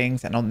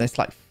railings and on this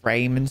like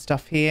frame and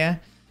stuff here.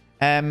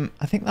 I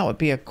think that would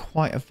be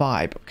quite a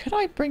vibe. Could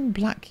I bring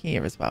black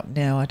here as well?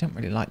 No, I don't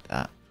really like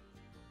that.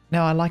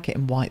 No, I like it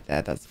in white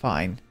there. That's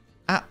fine.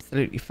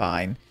 Absolutely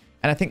fine.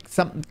 And I think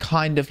some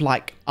kind of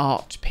like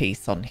art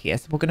piece on here.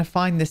 So we're going to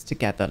find this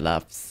together,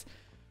 loves.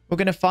 We're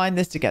going to find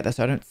this together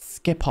so I don't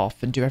skip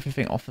off and do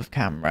everything off of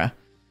camera.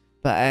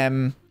 But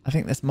I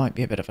think this might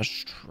be a bit of a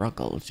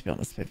struggle, to be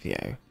honest with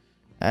you.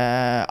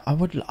 I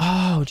would...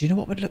 Oh, do you know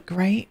what would look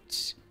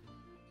great?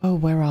 Oh,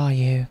 where are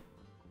you?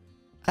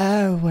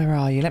 Oh, where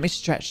are you? Let me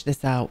stretch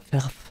this out,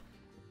 filth.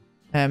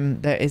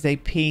 There is a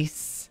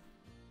piece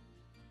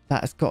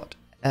that has got...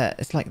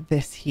 it's like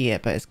this here,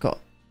 but it's got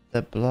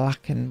the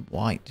black and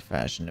white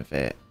version of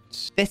it.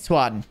 This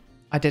one,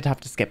 I did have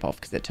to skip off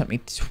because it took me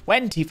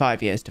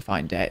 25 years to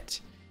find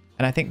it.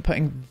 And I think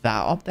putting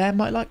that up there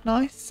might look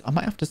nice. I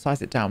might have to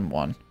size it down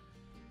one.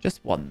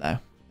 Just one, though.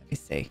 Let me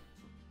see.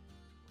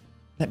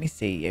 Let me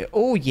see you.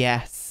 Oh,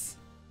 yes.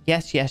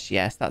 Yes, yes,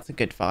 yes. That's a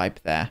good vibe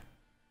there.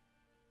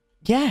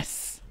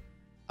 Yes.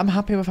 I'm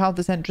happy with how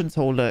this entrance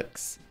hall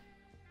looks.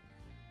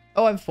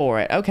 Oh, I'm for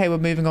it. Okay, we're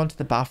moving on to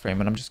the bathroom,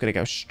 and I'm just going to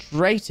go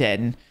straight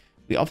in.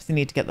 We obviously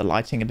need to get the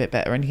lighting a bit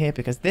better in here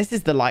because this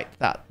is the light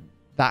that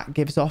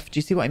gives off. Do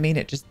you see what I mean?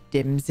 It just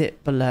dims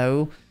it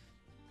below.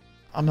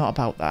 I'm not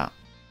about that.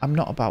 I'm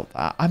not about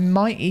that. I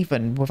might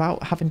even,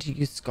 without having to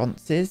use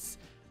sconces,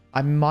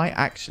 I might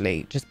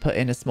actually just put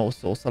in a small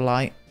saucer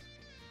light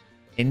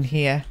in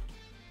here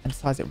and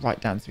size it right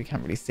down so we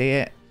can't really see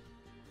it.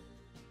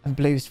 And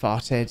Blue's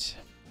farted.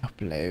 Oh,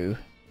 Blue.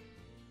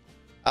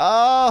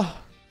 Oh,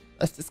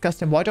 that's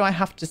disgusting. Why do I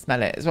have to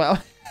smell it as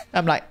well?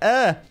 I'm like,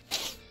 oh,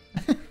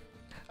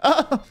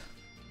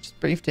 just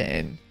breathed it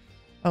in.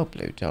 Oh,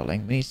 Blue,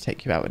 darling. We need to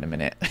take you out in a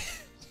minute.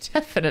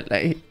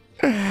 Definitely.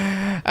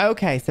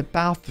 Okay, so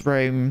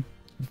bathroom.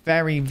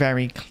 Very,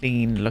 very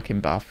clean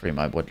looking bathroom,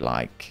 I would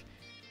like.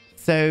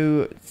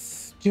 So,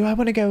 do I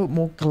want to go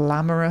more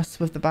glamorous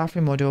with the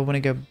bathroom or do I want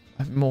to go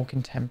more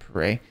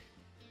contemporary?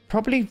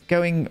 Probably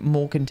going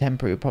more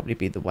contemporary would probably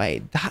be the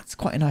way. That's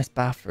quite a nice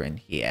bathroom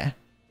here.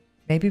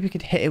 Maybe we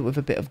could hit it with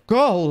a bit of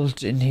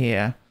gold in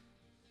here.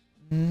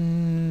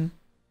 No,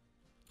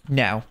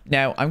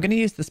 I'm going to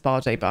use the spa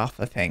day bath,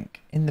 I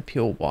think, in the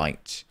pure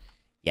white.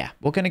 Yeah,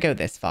 we're going to go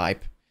this vibe.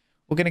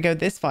 We're going to go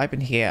this vibe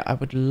in here. I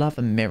would love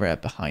a mirror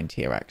behind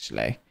here,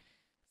 actually.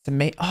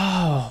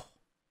 So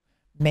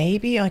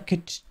maybe I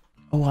could...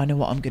 Oh, I know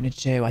what I'm going to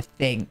do. I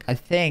think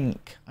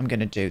I'm going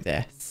to do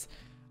this.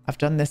 I've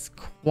done this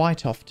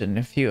quite often in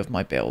a few of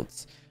my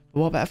builds. But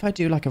what about if I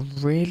do like a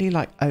really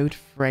like old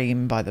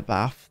frame by the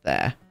bath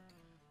there?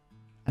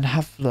 And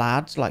have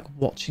Vlad like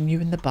watching you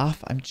in the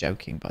bath? I'm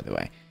joking, by the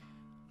way.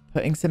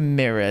 Putting some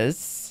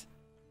mirrors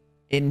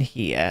in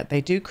here.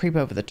 They do creep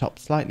over the top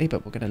slightly,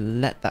 but we're going to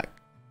let that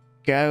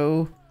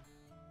go.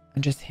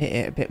 And just hit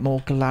it a bit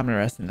more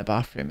glamorous in the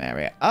bathroom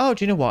area. Oh,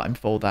 do you know what? I'm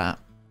for that.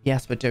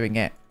 Yes, we're doing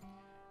it.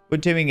 We're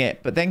doing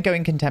it, but then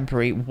going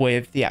contemporary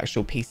with the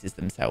actual pieces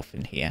themselves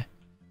in here.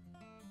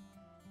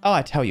 Oh,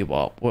 I tell you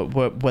what,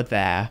 we're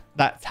there.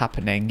 That's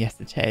happening. Yes,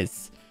 it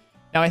is.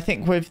 Now, I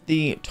think with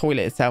the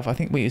toilet itself, I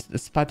think we use the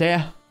spa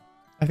day.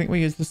 I think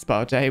we use the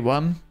spa day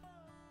one.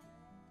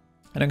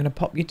 And I'm going to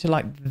pop you to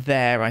like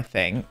there, I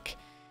think.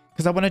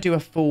 Because I want to do a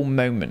full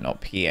moment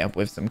up here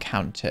with some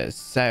counters.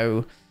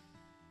 So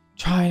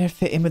trying to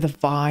fit in with the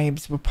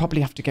vibes. We'll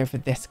probably have to go for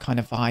this kind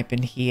of vibe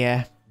in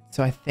here.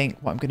 So I think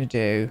what I'm going to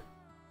do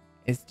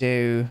is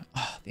do...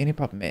 Oh, the only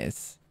problem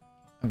is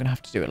I'm going to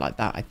have to do it like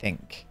that, I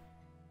think.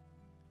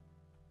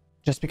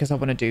 Just because I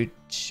want to do...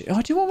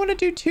 Oh, do I want to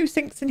do 2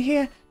 sinks in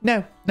here?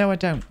 No, I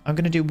don't. I'm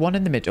going to do one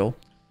in the middle.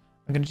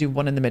 I'm going to do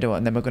one in the middle,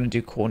 and then we're going to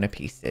do corner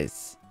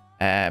pieces.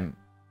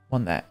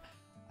 One there.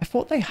 I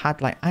thought they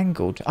had like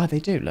angled... Oh, they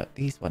do. Look,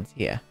 these ones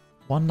here.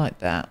 One like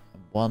that.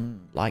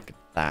 One like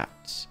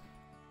that.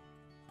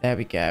 There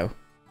we go.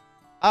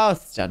 Oh,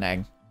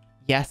 stunning.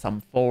 Yes,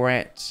 I'm for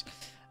it.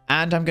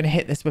 And I'm going to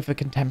hit this with a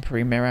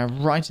contemporary mirror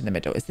right in the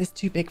middle. Is this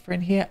too big for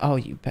in here? Oh,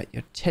 you bet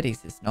your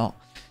titties it's not.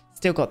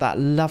 Still got that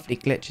lovely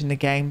glitch in the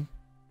game.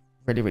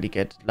 Really, really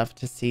good. Love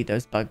to see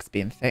those bugs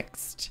being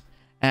fixed.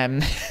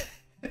 And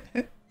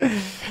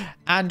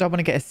I want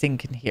to get a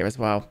sink in here as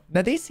well.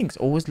 Now, these sinks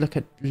always look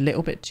a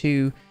little bit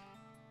too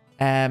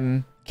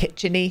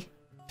kitchen-y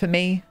for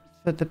me,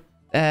 for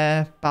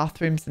the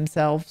bathrooms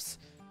themselves.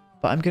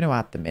 But I'm going to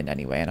add them in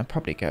anyway, and I'll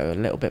probably go a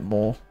little bit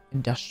more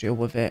industrial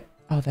with it.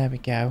 Oh, there we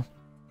go.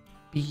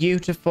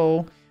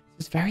 Beautiful.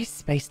 It's a very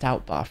spaced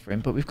out bathroom,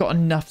 but we've got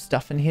enough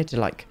stuff in here to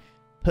like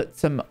put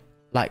some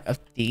like of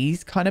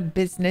these kind of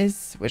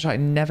business, which I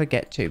never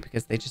get to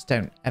because they just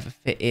don't ever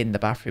fit in the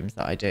bathrooms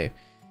that I do,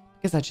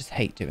 because I just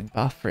hate doing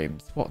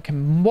bathrooms.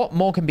 What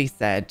more can be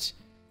said?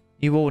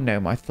 You all know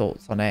my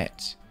thoughts on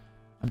it.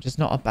 I'm just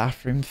not a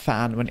bathroom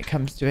fan when it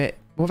comes to it,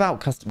 without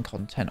custom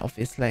content,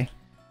 obviously.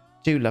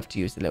 Do love to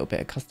use a little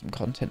bit of custom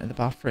content in the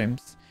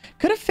bathrooms.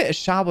 Could have fit a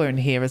shower in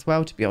here as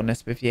well, to be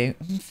honest with you.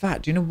 In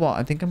fact, you know what?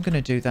 I think I'm going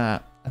to do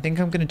that. I think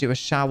I'm going to do a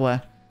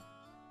shower.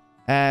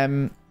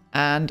 And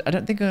I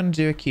don't think I'm going to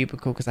do a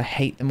cubicle because I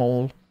hate them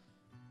all.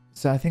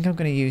 So I think I'm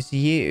going to use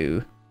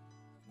you.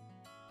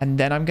 And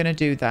then I'm going to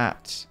do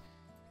that.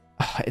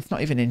 Oh, it's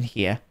not even in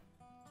here.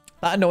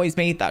 That annoys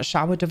me. That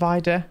shower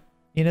divider.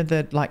 You know,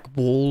 the like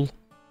wall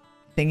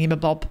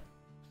thingy-mabob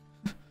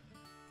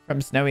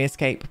from Snowy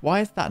Escape.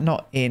 Why is that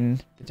not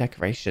in the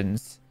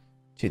decorations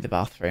to the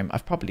bathroom?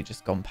 I've probably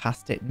just gone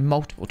past it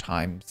multiple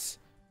times.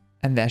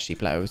 And there she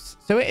blows.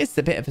 So it is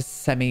a bit of a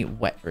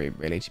semi-wet room,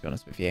 really, to be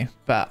honest with you.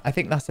 But I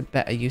think that's a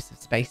better use of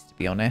space, to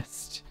be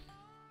honest.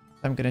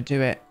 So I'm going to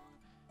do it.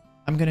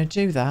 I'm going to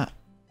do that.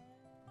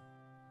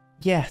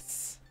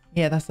 Yes.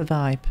 Yeah, that's a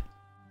vibe.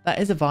 That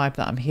is a vibe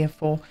that I'm here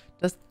for.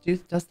 Does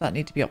that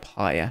need to be up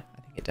higher?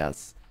 I think it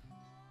does.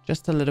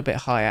 Just a little bit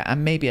higher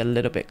and maybe a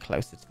little bit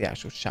closer to the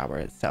actual shower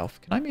itself.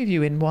 Can I move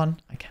you in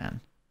one? I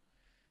can.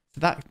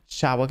 So that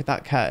shower,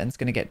 that curtain's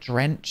going to get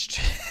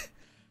drenched.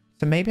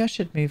 So maybe I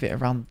should move it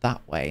around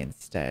that way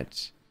instead.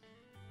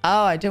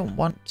 Oh, I don't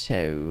want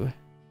to.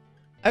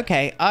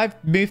 Okay,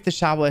 I've moved the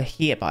shower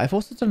here, but I've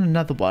also done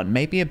another one.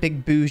 Maybe a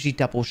big bougie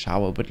double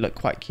shower would look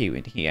quite cute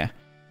in here.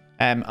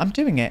 I'm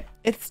doing it.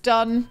 It's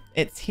done.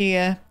 It's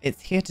here.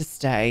 It's here to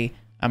stay.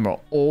 And we're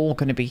all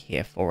going to be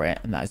here for it.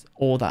 And that is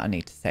all that I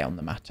need to say on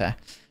the matter.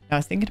 Now, I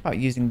was thinking about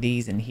using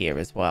these in here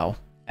as well.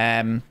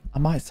 I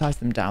might size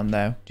them down,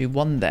 though. Do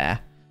one there.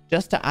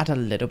 Just to add a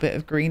little bit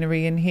of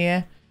greenery in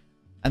here.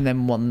 And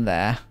then one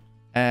there.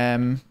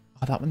 Oh,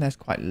 that one there's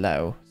quite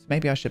low. So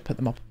maybe I should put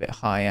them up a bit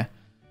higher.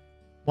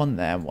 One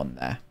there, one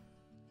there.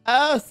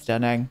 Oh,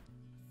 stunning.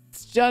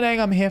 Stunning.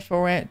 I'm here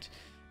for it.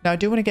 Now, I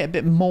do want to get a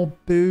bit more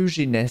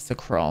bouginess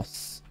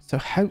across. So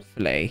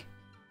hopefully...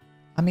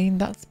 I mean,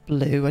 that's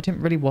blue. I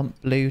didn't really want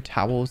blue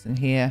towels in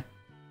here.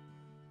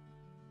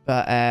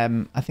 But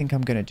I think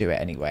I'm going to do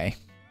it anyway.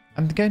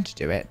 I'm going to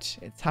do it.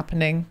 It's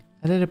happening.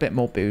 A little bit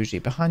more bougie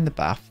behind the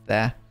bath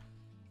there.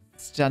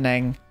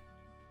 Stunning.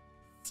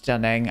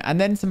 Stunning. And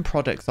then some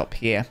products up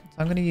here. So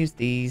I'm going to use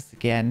these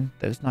again.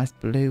 Those nice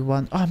blue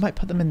ones. Oh, I might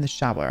put them in the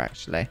shower,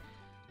 actually.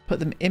 Put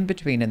them in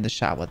between in the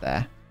shower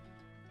there.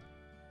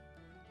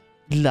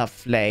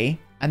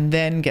 Lovely. and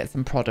then get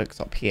some products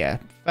up here.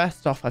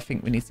 First off, I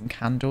think we need some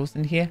candles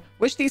in here.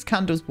 Wish these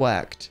candles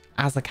worked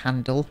as a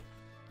candle.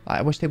 Like,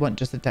 I wish they weren't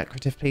just a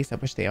decorative piece. I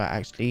wish they were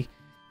actually, you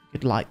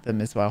could light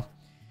them as well.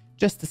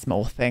 Just a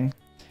small thing.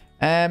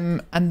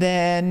 And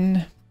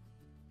then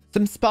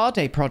some spa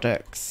day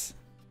products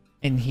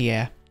in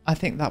here. I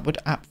think that would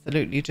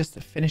absolutely just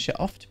finish it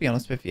off, to be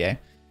honest with you.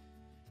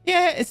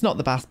 Yeah, it's not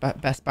the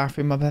best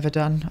bathroom I've ever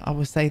done. I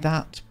will say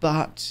that,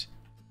 but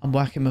I'm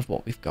working with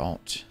what we've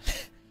got.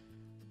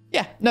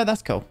 Yeah, no,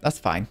 that's cool. That's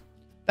fine.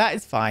 That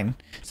is fine.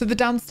 So the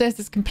downstairs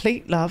is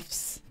complete,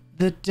 loves.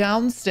 The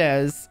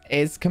downstairs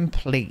is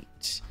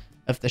complete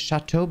of the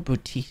Chateau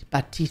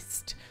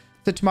Batiste.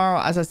 So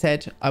tomorrow, as I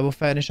said, I will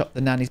furnish up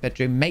the nanny's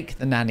bedroom, make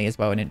the nanny as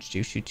well, and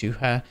introduce you to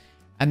her.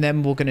 And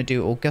then we're going to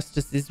do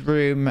Augustus's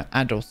room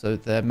and also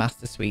the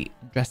master suite,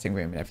 dressing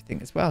room and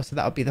everything as well. So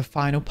that'll be the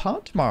final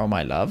part tomorrow,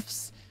 my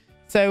loves.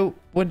 So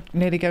we're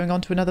nearly going on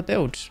to another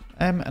build.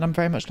 And I'm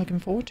very much looking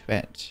forward to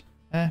it.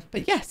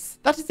 But yes,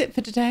 that is it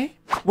for today.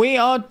 We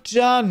are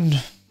done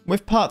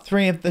with part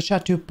 3 of the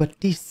Chateau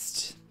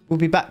Batiste. We'll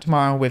be back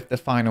tomorrow with the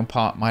final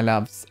part, my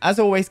loves. As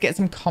always, get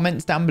some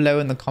comments down below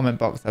in the comment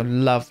box. I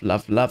love,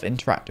 love, love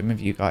interacting with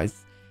you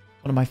guys.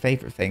 One of my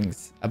favorite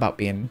things about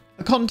being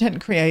a content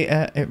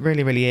creator. It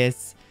really, really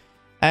is.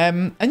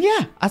 And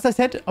yeah, as I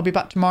said, I'll be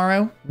back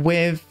tomorrow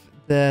with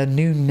the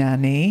new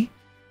nanny.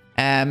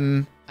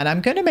 And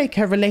I'm going to make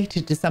her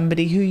related to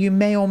somebody who you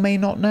may or may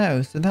not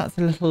know. So that's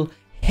a little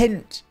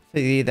hint for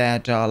you there,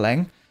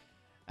 darling.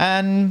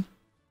 But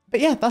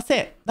yeah, that's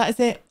it. That is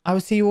it. I will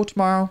see you all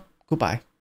tomorrow. Goodbye.